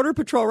Customs and Border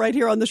Patrol, right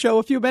here on the show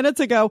a few minutes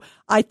ago.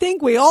 I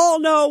think we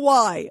all know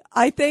why.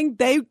 I think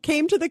they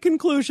came to the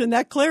conclusion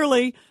that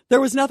clearly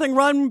there was nothing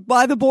run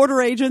by the border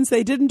agents.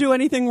 They didn't do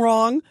anything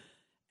wrong.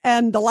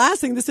 And the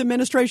last thing this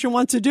administration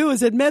wants to do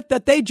is admit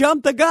that they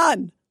jumped the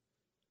gun.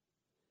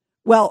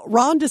 Well,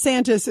 Ron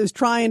DeSantis is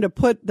trying to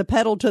put the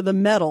pedal to the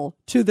metal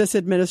to this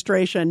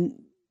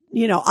administration,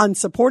 you know, on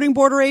supporting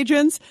border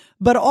agents,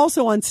 but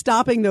also on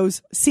stopping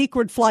those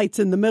secret flights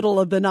in the middle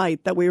of the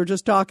night that we were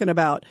just talking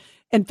about.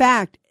 In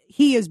fact,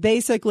 he has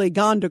basically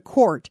gone to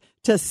court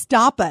to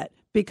stop it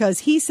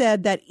because he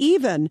said that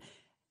even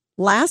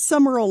last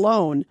summer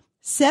alone,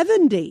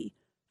 70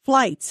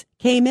 flights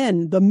came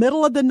in the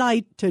middle of the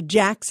night to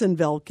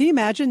Jacksonville. Can you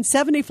imagine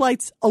 70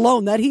 flights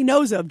alone that he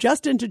knows of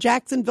just into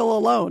Jacksonville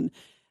alone?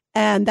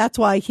 And that's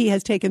why he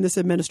has taken this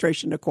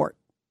administration to court.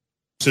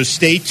 So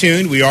stay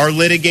tuned. We are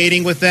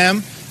litigating with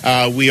them.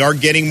 We are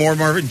getting more and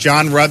more.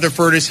 John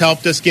Rutherford has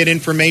helped us get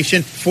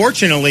information.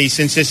 Fortunately,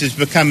 since this has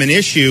become an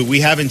issue, we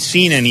haven't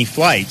seen any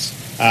flights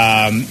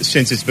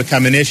since it's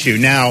become an issue.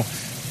 Now,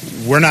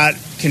 we're not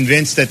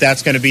convinced that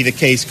that's going to be the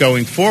case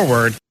going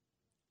forward.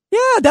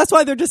 Yeah, that's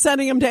why they're just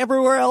sending them to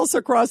everywhere else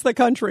across the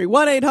country.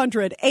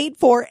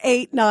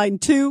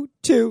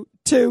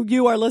 1-800-848-9222.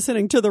 You are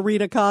listening to The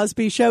Rita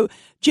Cosby Show.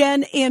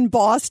 Jen in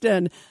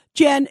Boston.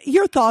 Jen,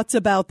 your thoughts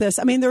about this?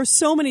 I mean, there's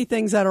so many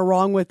things that are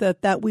wrong with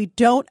it that we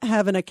don't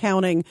have an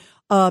accounting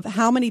of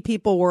how many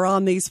people were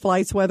on these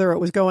flights, whether it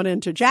was going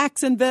into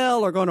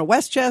Jacksonville or going to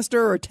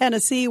Westchester or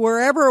Tennessee,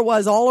 wherever it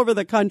was, all over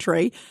the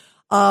country.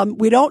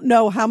 We don't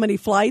know how many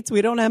flights.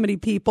 We don't know how many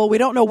people. We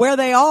don't know where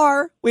they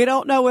are. We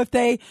don't know if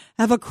they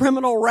have a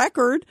criminal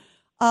record.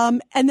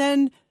 And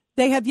then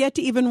they have yet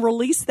to even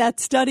release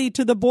that study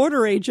to the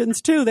border agents,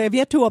 too. They have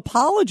yet to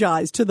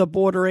apologize to the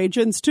border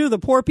agents, too. The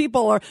poor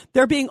people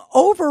they're being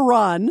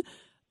overrun.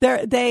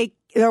 They're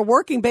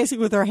working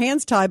basically with their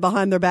hands tied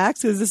behind their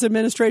backs because this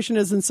administration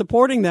isn't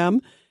supporting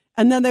them.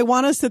 And then they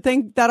want us to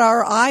think that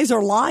our eyes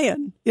are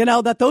lying, you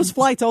know, that those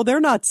flights, they're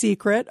not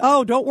secret.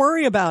 Oh, don't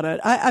worry about it.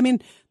 I mean,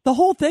 the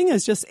whole thing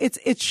is just,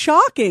 it's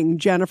shocking,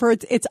 Jennifer.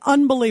 It's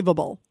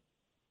unbelievable.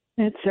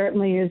 It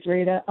certainly is,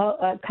 Rita.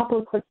 A couple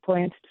of quick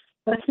points.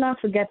 Let's not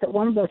forget that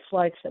one of those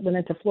flights that went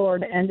into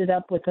Florida ended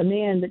up with a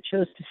man that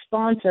chose to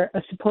sponsor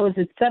a supposed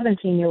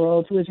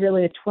 17-year-old who was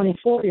really a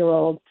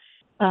 24-year-old,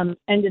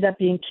 ended up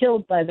being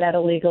killed by that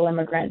illegal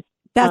immigrant.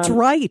 That's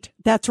right.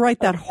 That's right.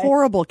 That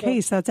horrible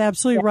case. That's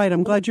absolutely right.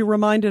 I'm glad you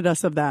reminded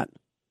us of that.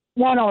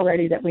 One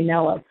already that we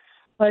know of.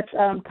 But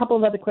a couple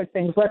of other quick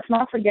things. Let's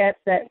not forget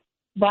that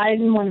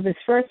Biden, one of his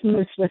first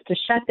moves was to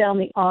shut down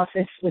the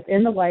office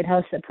within the White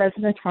House that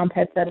President Trump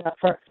had set up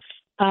for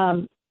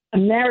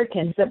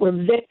Americans that were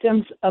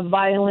victims of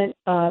violent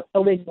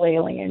illegal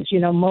aliens, you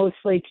know,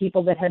 mostly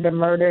people that had been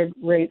murdered,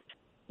 raped,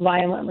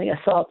 violently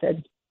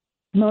assaulted,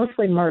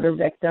 mostly murder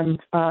victims.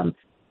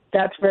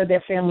 That's where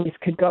their families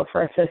could go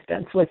for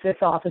assistance, with this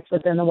office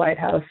within the White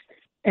House.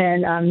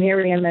 And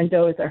Miriam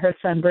Mendoza, her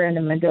son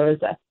Brandon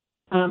Mendoza,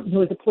 who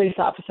was a police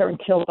officer and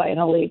killed by an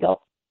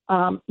illegal,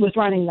 was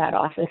running that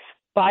office.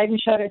 Biden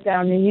shut it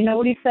down, and you know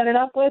what he set it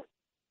up with?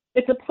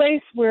 It's a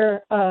place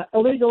where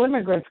illegal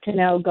immigrants can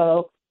now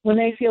go when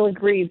they feel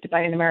aggrieved by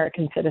an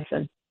American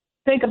citizen.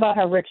 Think about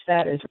how rich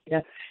that is,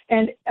 Rita.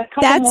 And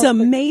that's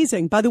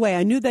amazing. By the way,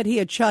 I knew that he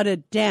had shut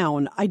it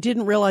down. I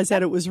didn't realize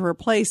that it was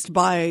replaced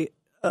by,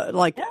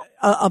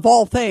 of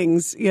all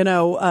things, you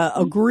know,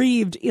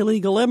 aggrieved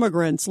illegal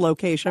immigrants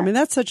location. I mean,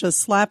 that's such a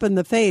slap in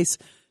the face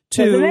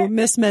to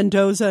Miss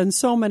Mendoza and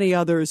so many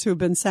others who've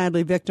been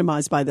sadly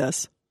victimized by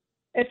this.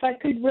 If I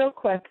could real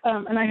quick,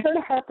 and I heard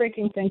a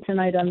heartbreaking thing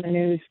tonight on the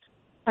news.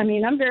 I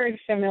mean, I'm very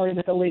familiar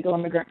with illegal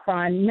immigrant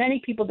crime.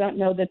 Many people don't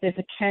know that there's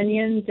a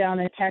Kenyan down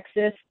in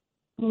Texas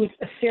who's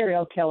a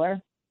serial killer.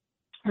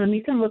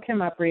 You can look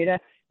him up, Rita.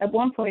 At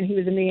one point, he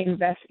was being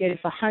investigated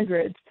for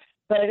hundreds,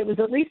 but it was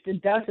at least a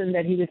dozen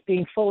that he was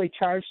being fully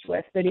charged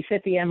with, that he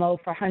fit the MO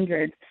for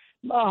hundreds.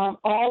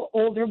 All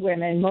older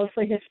women,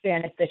 mostly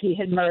Hispanic, that he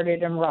had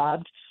murdered and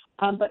robbed.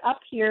 But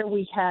up here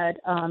we had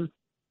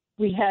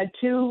we had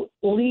 2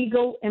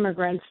 legal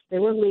immigrants. They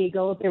were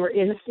legal. They were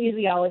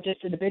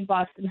anesthesiologists at a big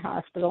Boston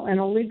hospital, and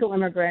a legal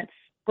immigrant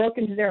broke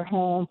into their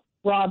home,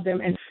 robbed them,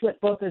 and slit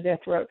both of their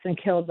throats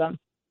and killed them.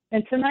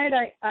 And tonight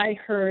I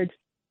heard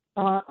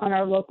on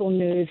our local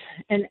news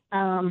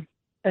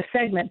a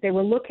segment. They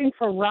were looking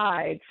for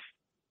rides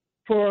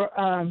for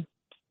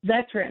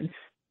veterans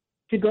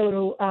to go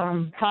to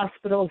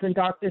hospitals and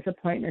doctor's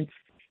appointments.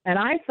 And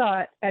I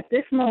thought at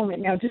this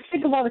moment, now just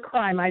think of all the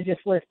crime I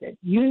just listed.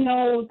 You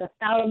know, the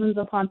thousands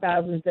upon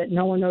thousands that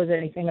no one knows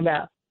anything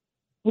about.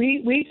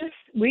 We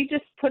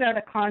just put out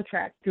a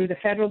contract through the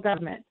federal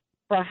government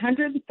for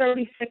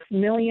 $136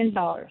 million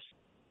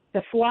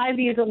to fly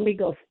these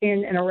illegals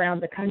in and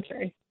around the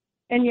country.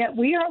 And yet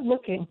we are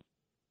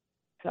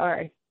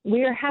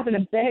having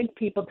to beg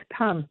people to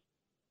come.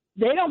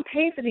 They don't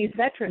pay for these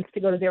veterans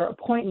to go to their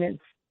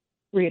appointments,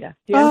 Rita.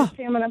 Do you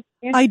understand what I'm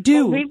saying? I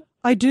do.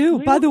 I do.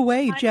 By the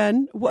way,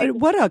 Jen,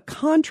 what a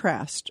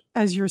contrast,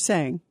 as you're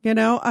saying. You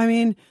know, I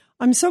mean,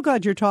 I'm so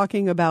glad you're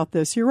talking about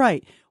this. You're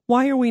right.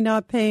 Why are we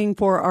not paying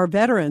for our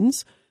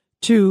veterans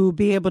to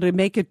be able to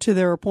make it to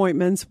their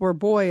appointments where,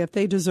 boy, if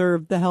they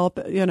deserve the help,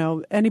 you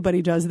know,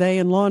 anybody does. They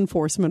and law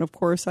enforcement, of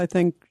course, I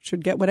think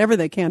should get whatever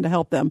they can to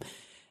help them.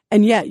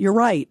 And yet, you're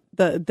right,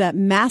 that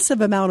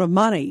massive amount of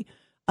money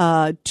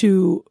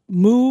to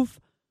move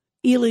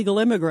illegal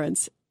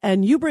immigrants.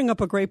 And you bring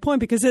up a great point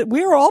because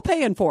we're all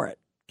paying for it.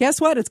 Guess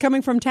what? It's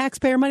coming from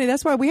taxpayer money.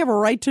 That's why we have a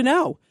right to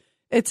know.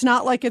 It's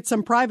not like it's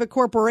some private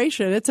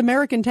corporation. It's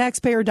American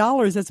taxpayer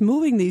dollars that's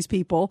moving these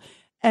people.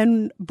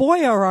 And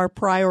boy, are our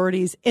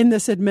priorities in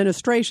this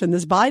administration,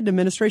 this Biden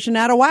administration,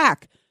 out of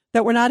whack,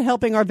 that we're not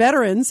helping our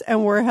veterans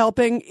and we're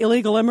helping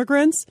illegal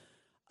immigrants.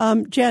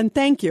 Jen,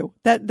 thank you.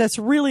 That's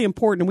really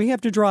important. We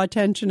have to draw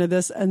attention to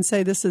this and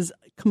say this is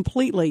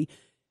completely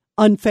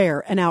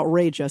unfair and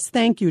outrageous.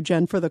 Thank you,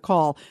 Jen, for the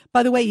call.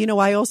 By the way, you know,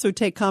 I also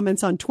take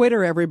comments on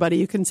Twitter, everybody.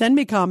 You can send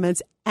me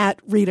comments at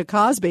Rita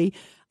Cosby.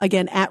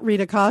 Again, at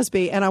Rita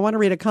Cosby. And I want to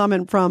read a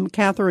comment from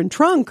Catherine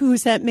Trunk, who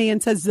sent me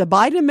and says the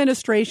Biden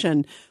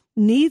administration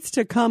needs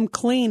to come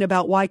clean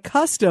about why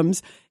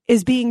customs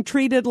is being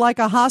treated like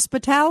a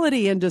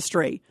hospitality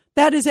industry.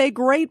 That is a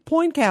great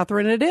point,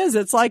 Catherine. It is.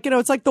 It's like, you know,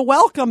 it's like the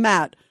welcome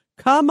mat.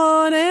 Come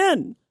on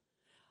in.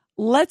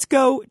 Let's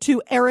go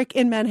to Eric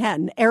in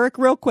Manhattan. Eric,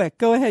 real quick,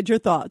 go ahead. Your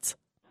thoughts.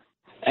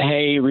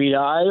 Hey, Rita.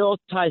 It all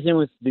ties in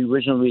with the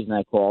original reason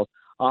I called.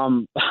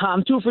 I'm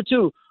 2 for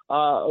 2.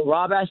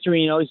 Rob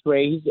Astorino is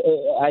great.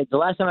 The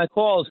last time I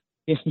called,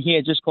 he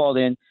had just called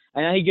in,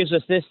 and now he gives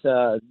us this,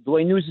 the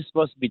way news is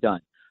supposed to be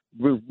done.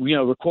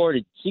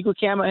 Recorded. Secret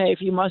camera, hey,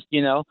 if you must,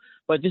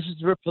 But this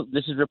is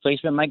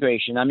replacement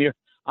migration. I'm your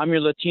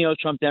Latino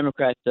Trump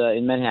Democrat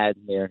in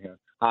Manhattan there.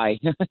 Hi.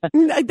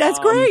 That's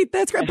great.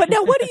 That's great. But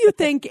now, what do you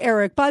think,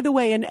 Eric, by the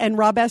way, and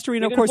Rob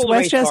Astorino, of course,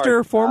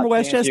 Westchester, former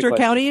Westchester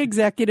County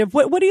executive.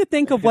 What do you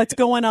think of what's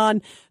going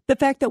on? The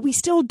fact that we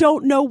still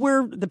don't know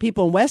where the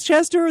people in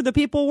Westchester or the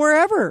people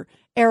wherever,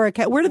 Eric,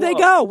 where do they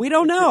go? We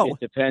don't know.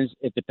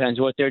 It depends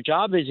what their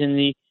job is in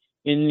the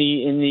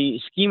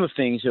scheme of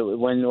things.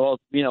 When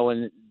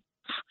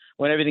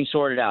everything's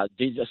sorted out.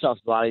 A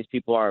lot of these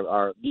people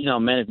are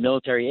men of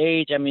military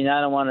age. I mean,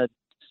 I don't want to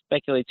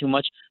speculate too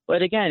much,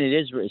 but again,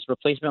 it's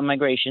replacement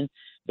migration.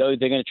 Though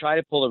they're going to try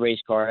to pull a race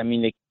card. I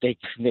mean, they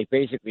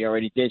basically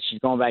already did. She's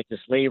going back to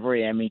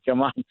slavery. I mean,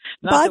 come on.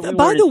 By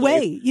the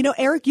way,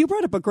 Eric, you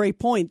brought up a great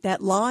point.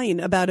 That line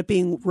about it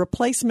being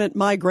replacement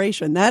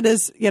migration. That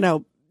is,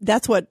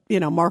 that's what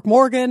Mark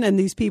Morgan and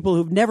these people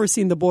who've never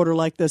seen the border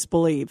like this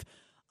believe.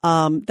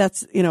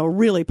 That's a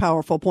really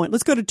powerful point.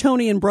 Let's go to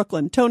Tony in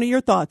Brooklyn. Tony,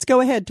 your thoughts.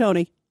 Go ahead,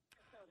 Tony.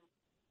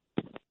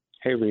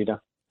 Hey,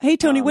 Rita. Hey,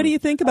 Tony, what do you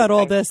think about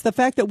all this? The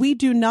fact that we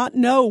do not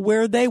know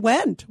where they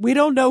went. We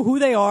don't know who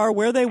they are,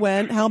 where they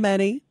went, how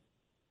many.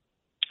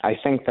 I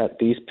think that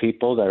these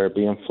people that are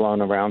being flown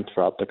around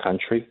throughout the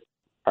country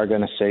are going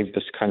to save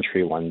this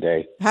country one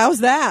day. How's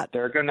that?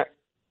 They're going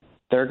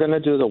to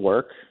do the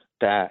work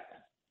that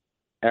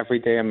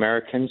everyday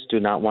Americans do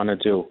not want to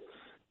do.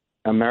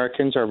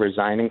 Americans are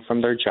resigning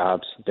from their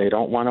jobs. They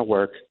don't want to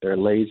work. They're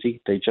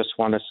lazy. They just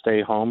want to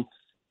stay home.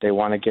 They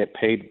want to get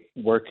paid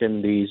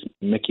working these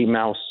Mickey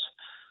Mouse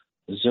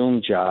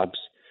Zoom jobs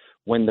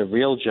when the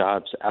real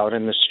jobs out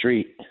in the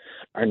street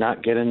are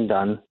not getting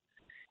done.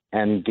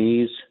 And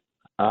these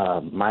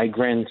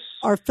migrants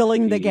are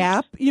filling the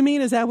gap. You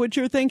mean, is that what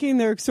you're thinking?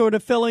 They're sort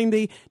of filling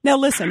the... Now,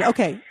 listen,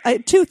 okay,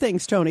 2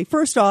 things, Tony.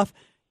 First off,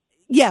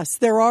 yes,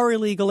 there are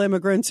illegal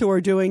immigrants who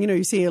are doing,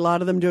 you see a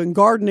lot of them doing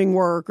gardening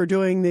work or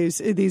doing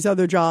these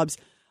other jobs.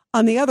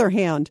 On the other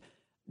hand,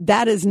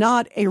 that is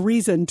not a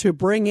reason to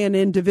bring in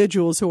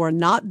individuals who are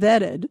not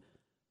vetted.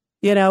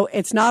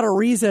 It's not a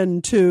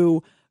reason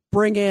to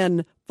bring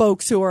in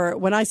folks who are,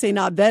 when I say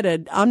not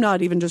vetted, I'm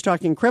not even just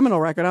talking criminal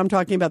record. I'm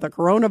talking about the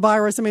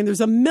coronavirus. I mean, there's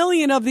a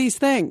million of these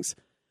things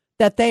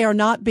that they are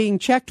not being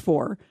checked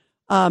for.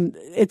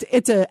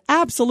 It's an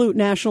absolute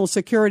national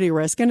security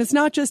risk. And it's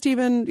not just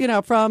even,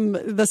 from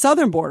the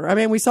southern border. I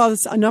mean, we saw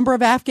a number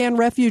of Afghan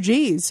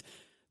refugees.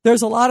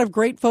 There's a lot of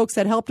great folks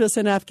that helped us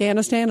in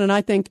Afghanistan. And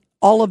I think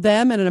all of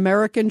them and an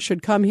American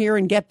should come here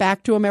and get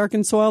back to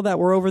American soil that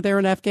were over there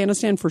in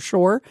Afghanistan for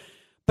sure.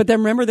 But then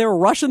remember, they were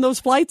rushing those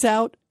flights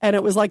out, and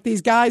it was like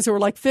these guys who were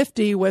like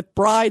 50 with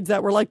brides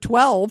that were like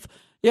 12,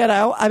 you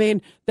know. I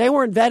mean, they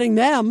weren't vetting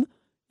them,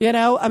 you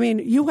know. I mean,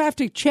 you have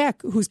to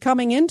check who's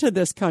coming into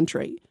this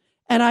country.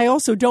 And I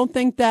also don't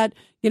think that,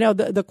 you know,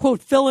 the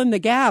quote, fill in the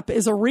gap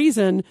is a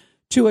reason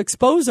to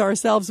expose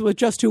ourselves with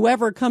just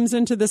whoever comes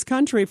into this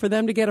country for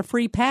them to get a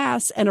free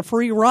pass and a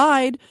free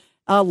ride,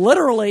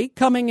 literally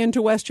coming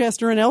into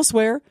Westchester and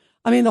elsewhere.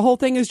 I mean, the whole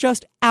thing is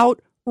just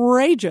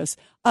outrageous.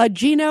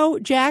 Gino,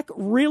 Jack,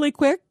 really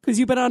quick, because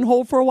you've been on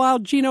hold for a while.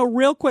 Gino,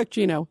 real quick,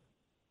 Gino.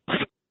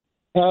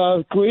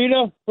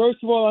 Rita,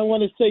 first of all, I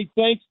want to say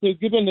thanks for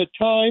giving the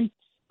time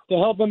to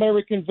help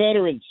American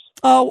veterans.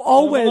 Oh,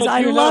 always.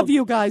 I love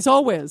you guys,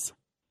 always.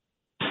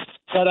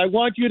 But I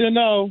want you to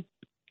know,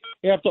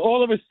 after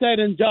all of it's said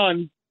and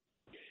done,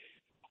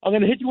 I'm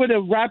going to hit you with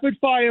a rapid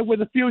fire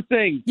with a few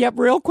things. Yep,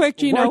 real quick,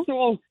 Gino. First of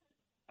all,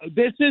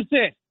 this is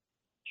it.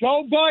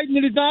 Joe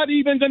Biden is not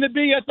even going to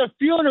be at the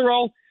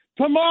funeral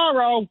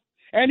tomorrow,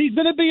 and he's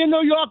going to be in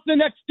New York the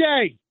next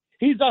day.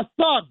 He's a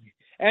thug,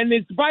 and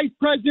his vice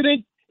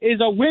president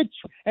is a witch.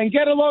 And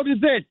get a load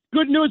of this.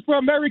 Good news for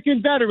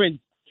American veterans.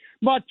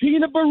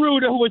 Martina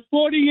Baruta, who was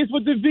 40 years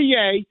with the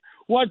VA,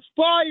 was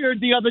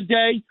fired the other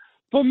day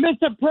for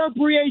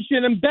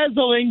misappropriation,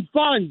 embezzling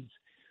funds.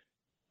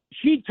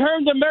 She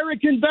turned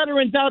American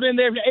veterans out in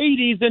their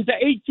 80s into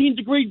 18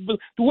 degrees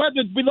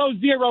weather below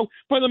zero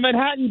for the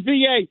Manhattan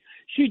VA.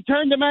 She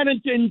turned them out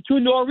into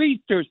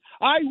nor'easters.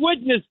 I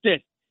witnessed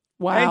it.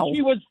 Wow. And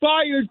she was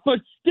fired for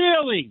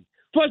stealing.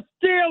 For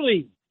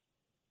stealing.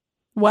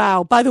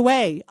 Wow. By the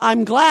way,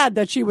 I'm glad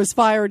that she was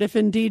fired if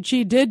indeed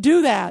she did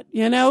do that,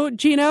 you know,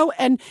 Gino.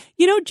 And,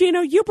 you know,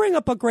 Gino, you bring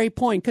up a great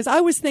point, because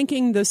I was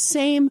thinking the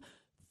same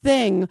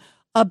thing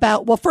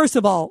about, well, first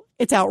of all,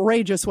 it's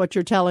outrageous what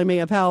you're telling me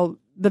of how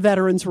the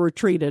veterans were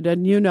treated.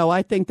 And, you know,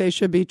 I think they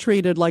should be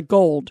treated like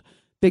gold,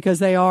 because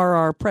they are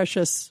our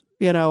precious,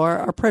 you know,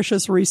 our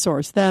precious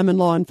resource, them and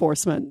law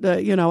enforcement.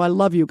 You know, I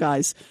love you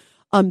guys.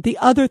 The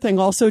other thing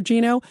also,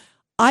 Gino,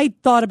 I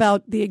thought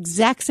about the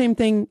exact same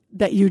thing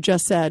that you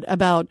just said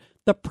about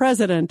the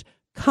president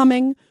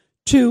coming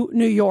to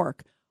New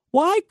York.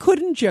 Why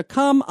couldn't you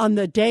come on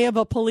the day of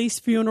a police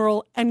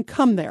funeral and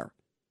come there?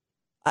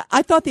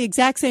 I thought the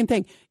exact same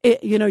thing.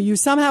 You know, you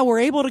somehow were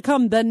able to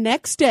come the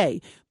next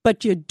day,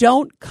 but you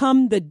don't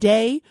come the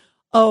day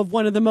of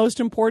one of the most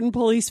important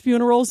police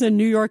funerals in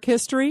New York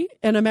history,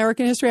 in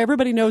American history.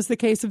 Everybody knows the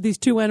case of these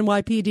two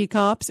NYPD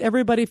cops.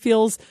 Everybody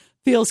feels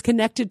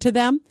connected to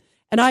them.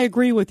 And I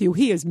agree with you.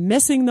 He is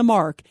missing the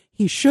mark.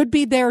 He should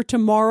be there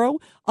tomorrow.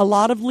 A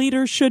lot of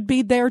leaders should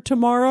be there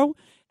tomorrow.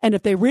 And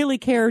if they really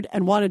cared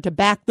and wanted to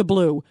back the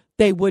blue,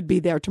 they would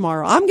be there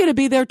tomorrow. I'm going to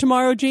be there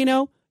tomorrow,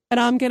 Gino, and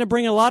I'm going to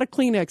bring a lot of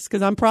Kleenex,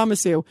 because I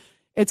promise you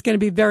it's going to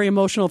be very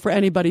emotional for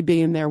anybody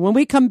being there. When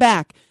we come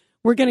back,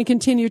 we're going to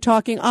continue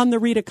talking on The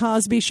Rita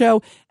Cosby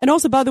Show. And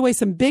also, by the way,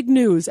 some big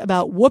news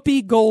about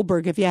Whoopi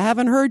Goldberg. If you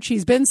haven't heard,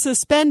 she's been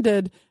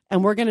suspended,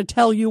 and we're going to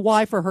tell you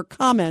why for her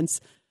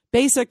comments,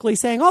 basically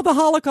saying, oh, the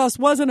Holocaust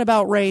wasn't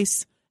about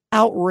race.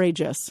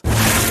 Outrageous.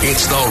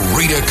 It's The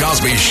Rita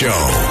Cosby Show.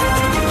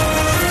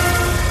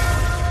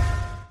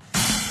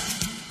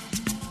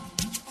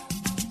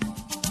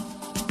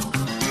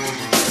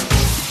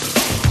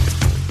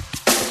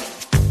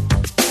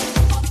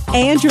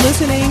 And you're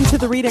listening to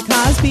The Rita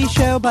Cosby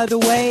Show. By the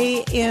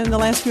way, in the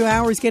last few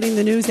hours, getting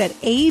the news that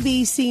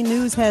ABC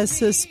News has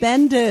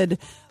suspended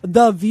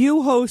The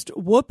View host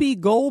Whoopi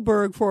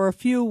Goldberg for a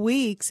few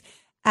weeks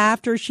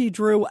after she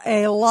drew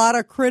a lot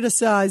of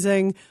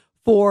criticizing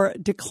for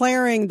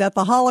declaring that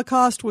the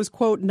Holocaust was,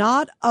 quote,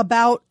 not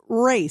about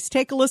race.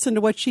 Take a listen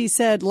to what she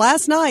said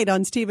last night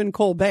on Stephen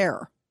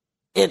Colbert.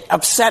 It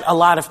upset a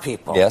lot of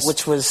people, yes,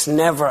 which was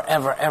never,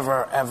 ever,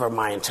 ever, ever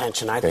my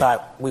intention. I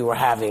thought we were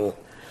having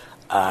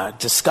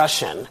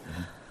discussion,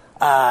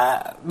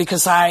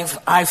 because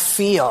I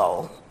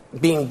feel,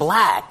 being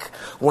black,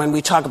 when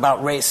we talk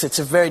about race, it's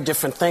a very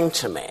different thing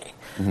to me.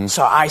 Mm-hmm.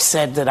 So I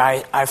said that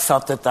I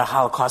felt that the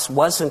Holocaust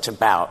wasn't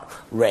about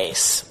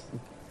race.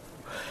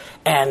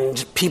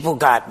 And people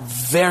got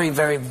very,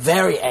 very,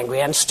 very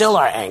angry, and still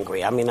are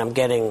angry. I mean, I'm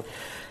getting,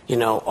 you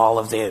know, all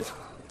of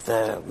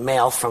the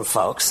mail from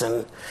folks,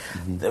 and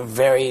the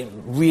very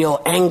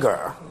real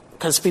anger,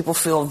 because people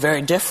feel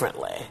very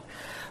differently.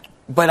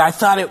 But I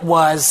thought it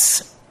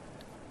was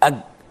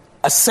a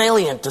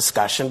salient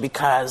discussion,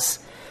 because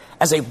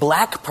as a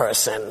black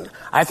person,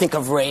 I think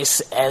of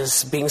race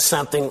as being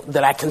something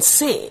that I can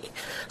see.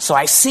 So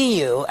I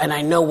see you, and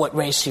I know what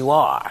race you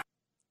are.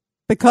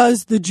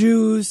 Because the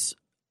Jews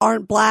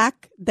aren't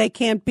black, they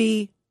can't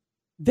be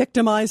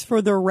victimized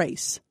for their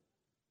race.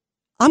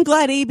 I'm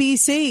glad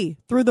ABC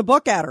threw the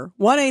book at her.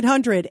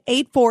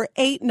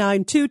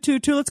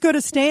 1-800-848-9222. Let's go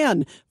to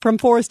Stan from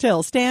Forest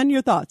Hill. Stan,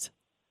 your thoughts?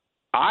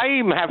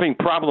 I'm having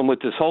a problem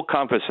with this whole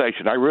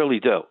conversation. I really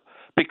do.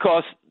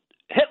 Because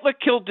Hitler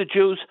killed the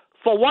Jews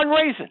for one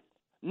reason.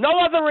 No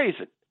other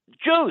reason.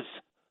 Jews.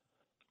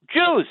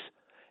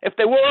 If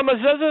they wore a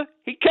mezuzah,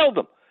 he killed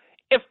them.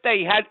 If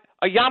they had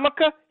a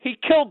yarmulke, he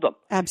killed them.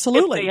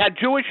 Absolutely. If they had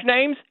Jewish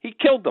names, he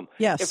killed them.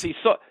 Yes. If he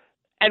saw,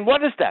 and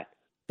what is that?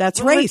 That's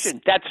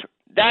religion. race.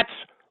 That's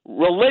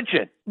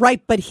religion.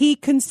 Right, but he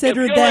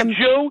considered if you're them. a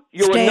Jew,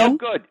 you Stan, are no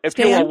good. If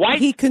Stan, you're a white,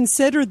 he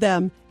considered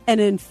them an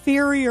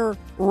inferior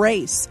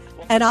race.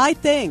 And I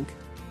think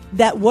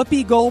that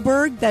Whoopi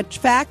Goldberg, that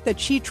fact that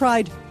she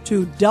tried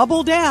to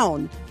double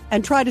down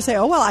and try to say,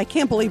 oh, well, I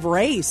can't believe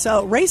race.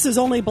 Race is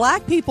only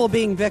black people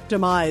being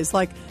victimized.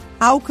 Like,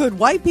 how could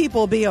white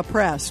people be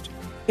oppressed?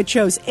 It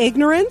shows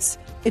ignorance.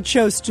 It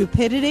shows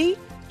stupidity.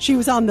 She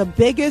was on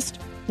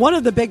one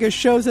of the biggest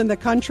shows in the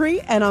country,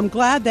 and I'm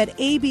glad that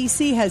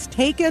ABC has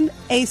taken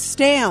a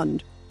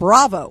stand.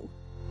 Bravo.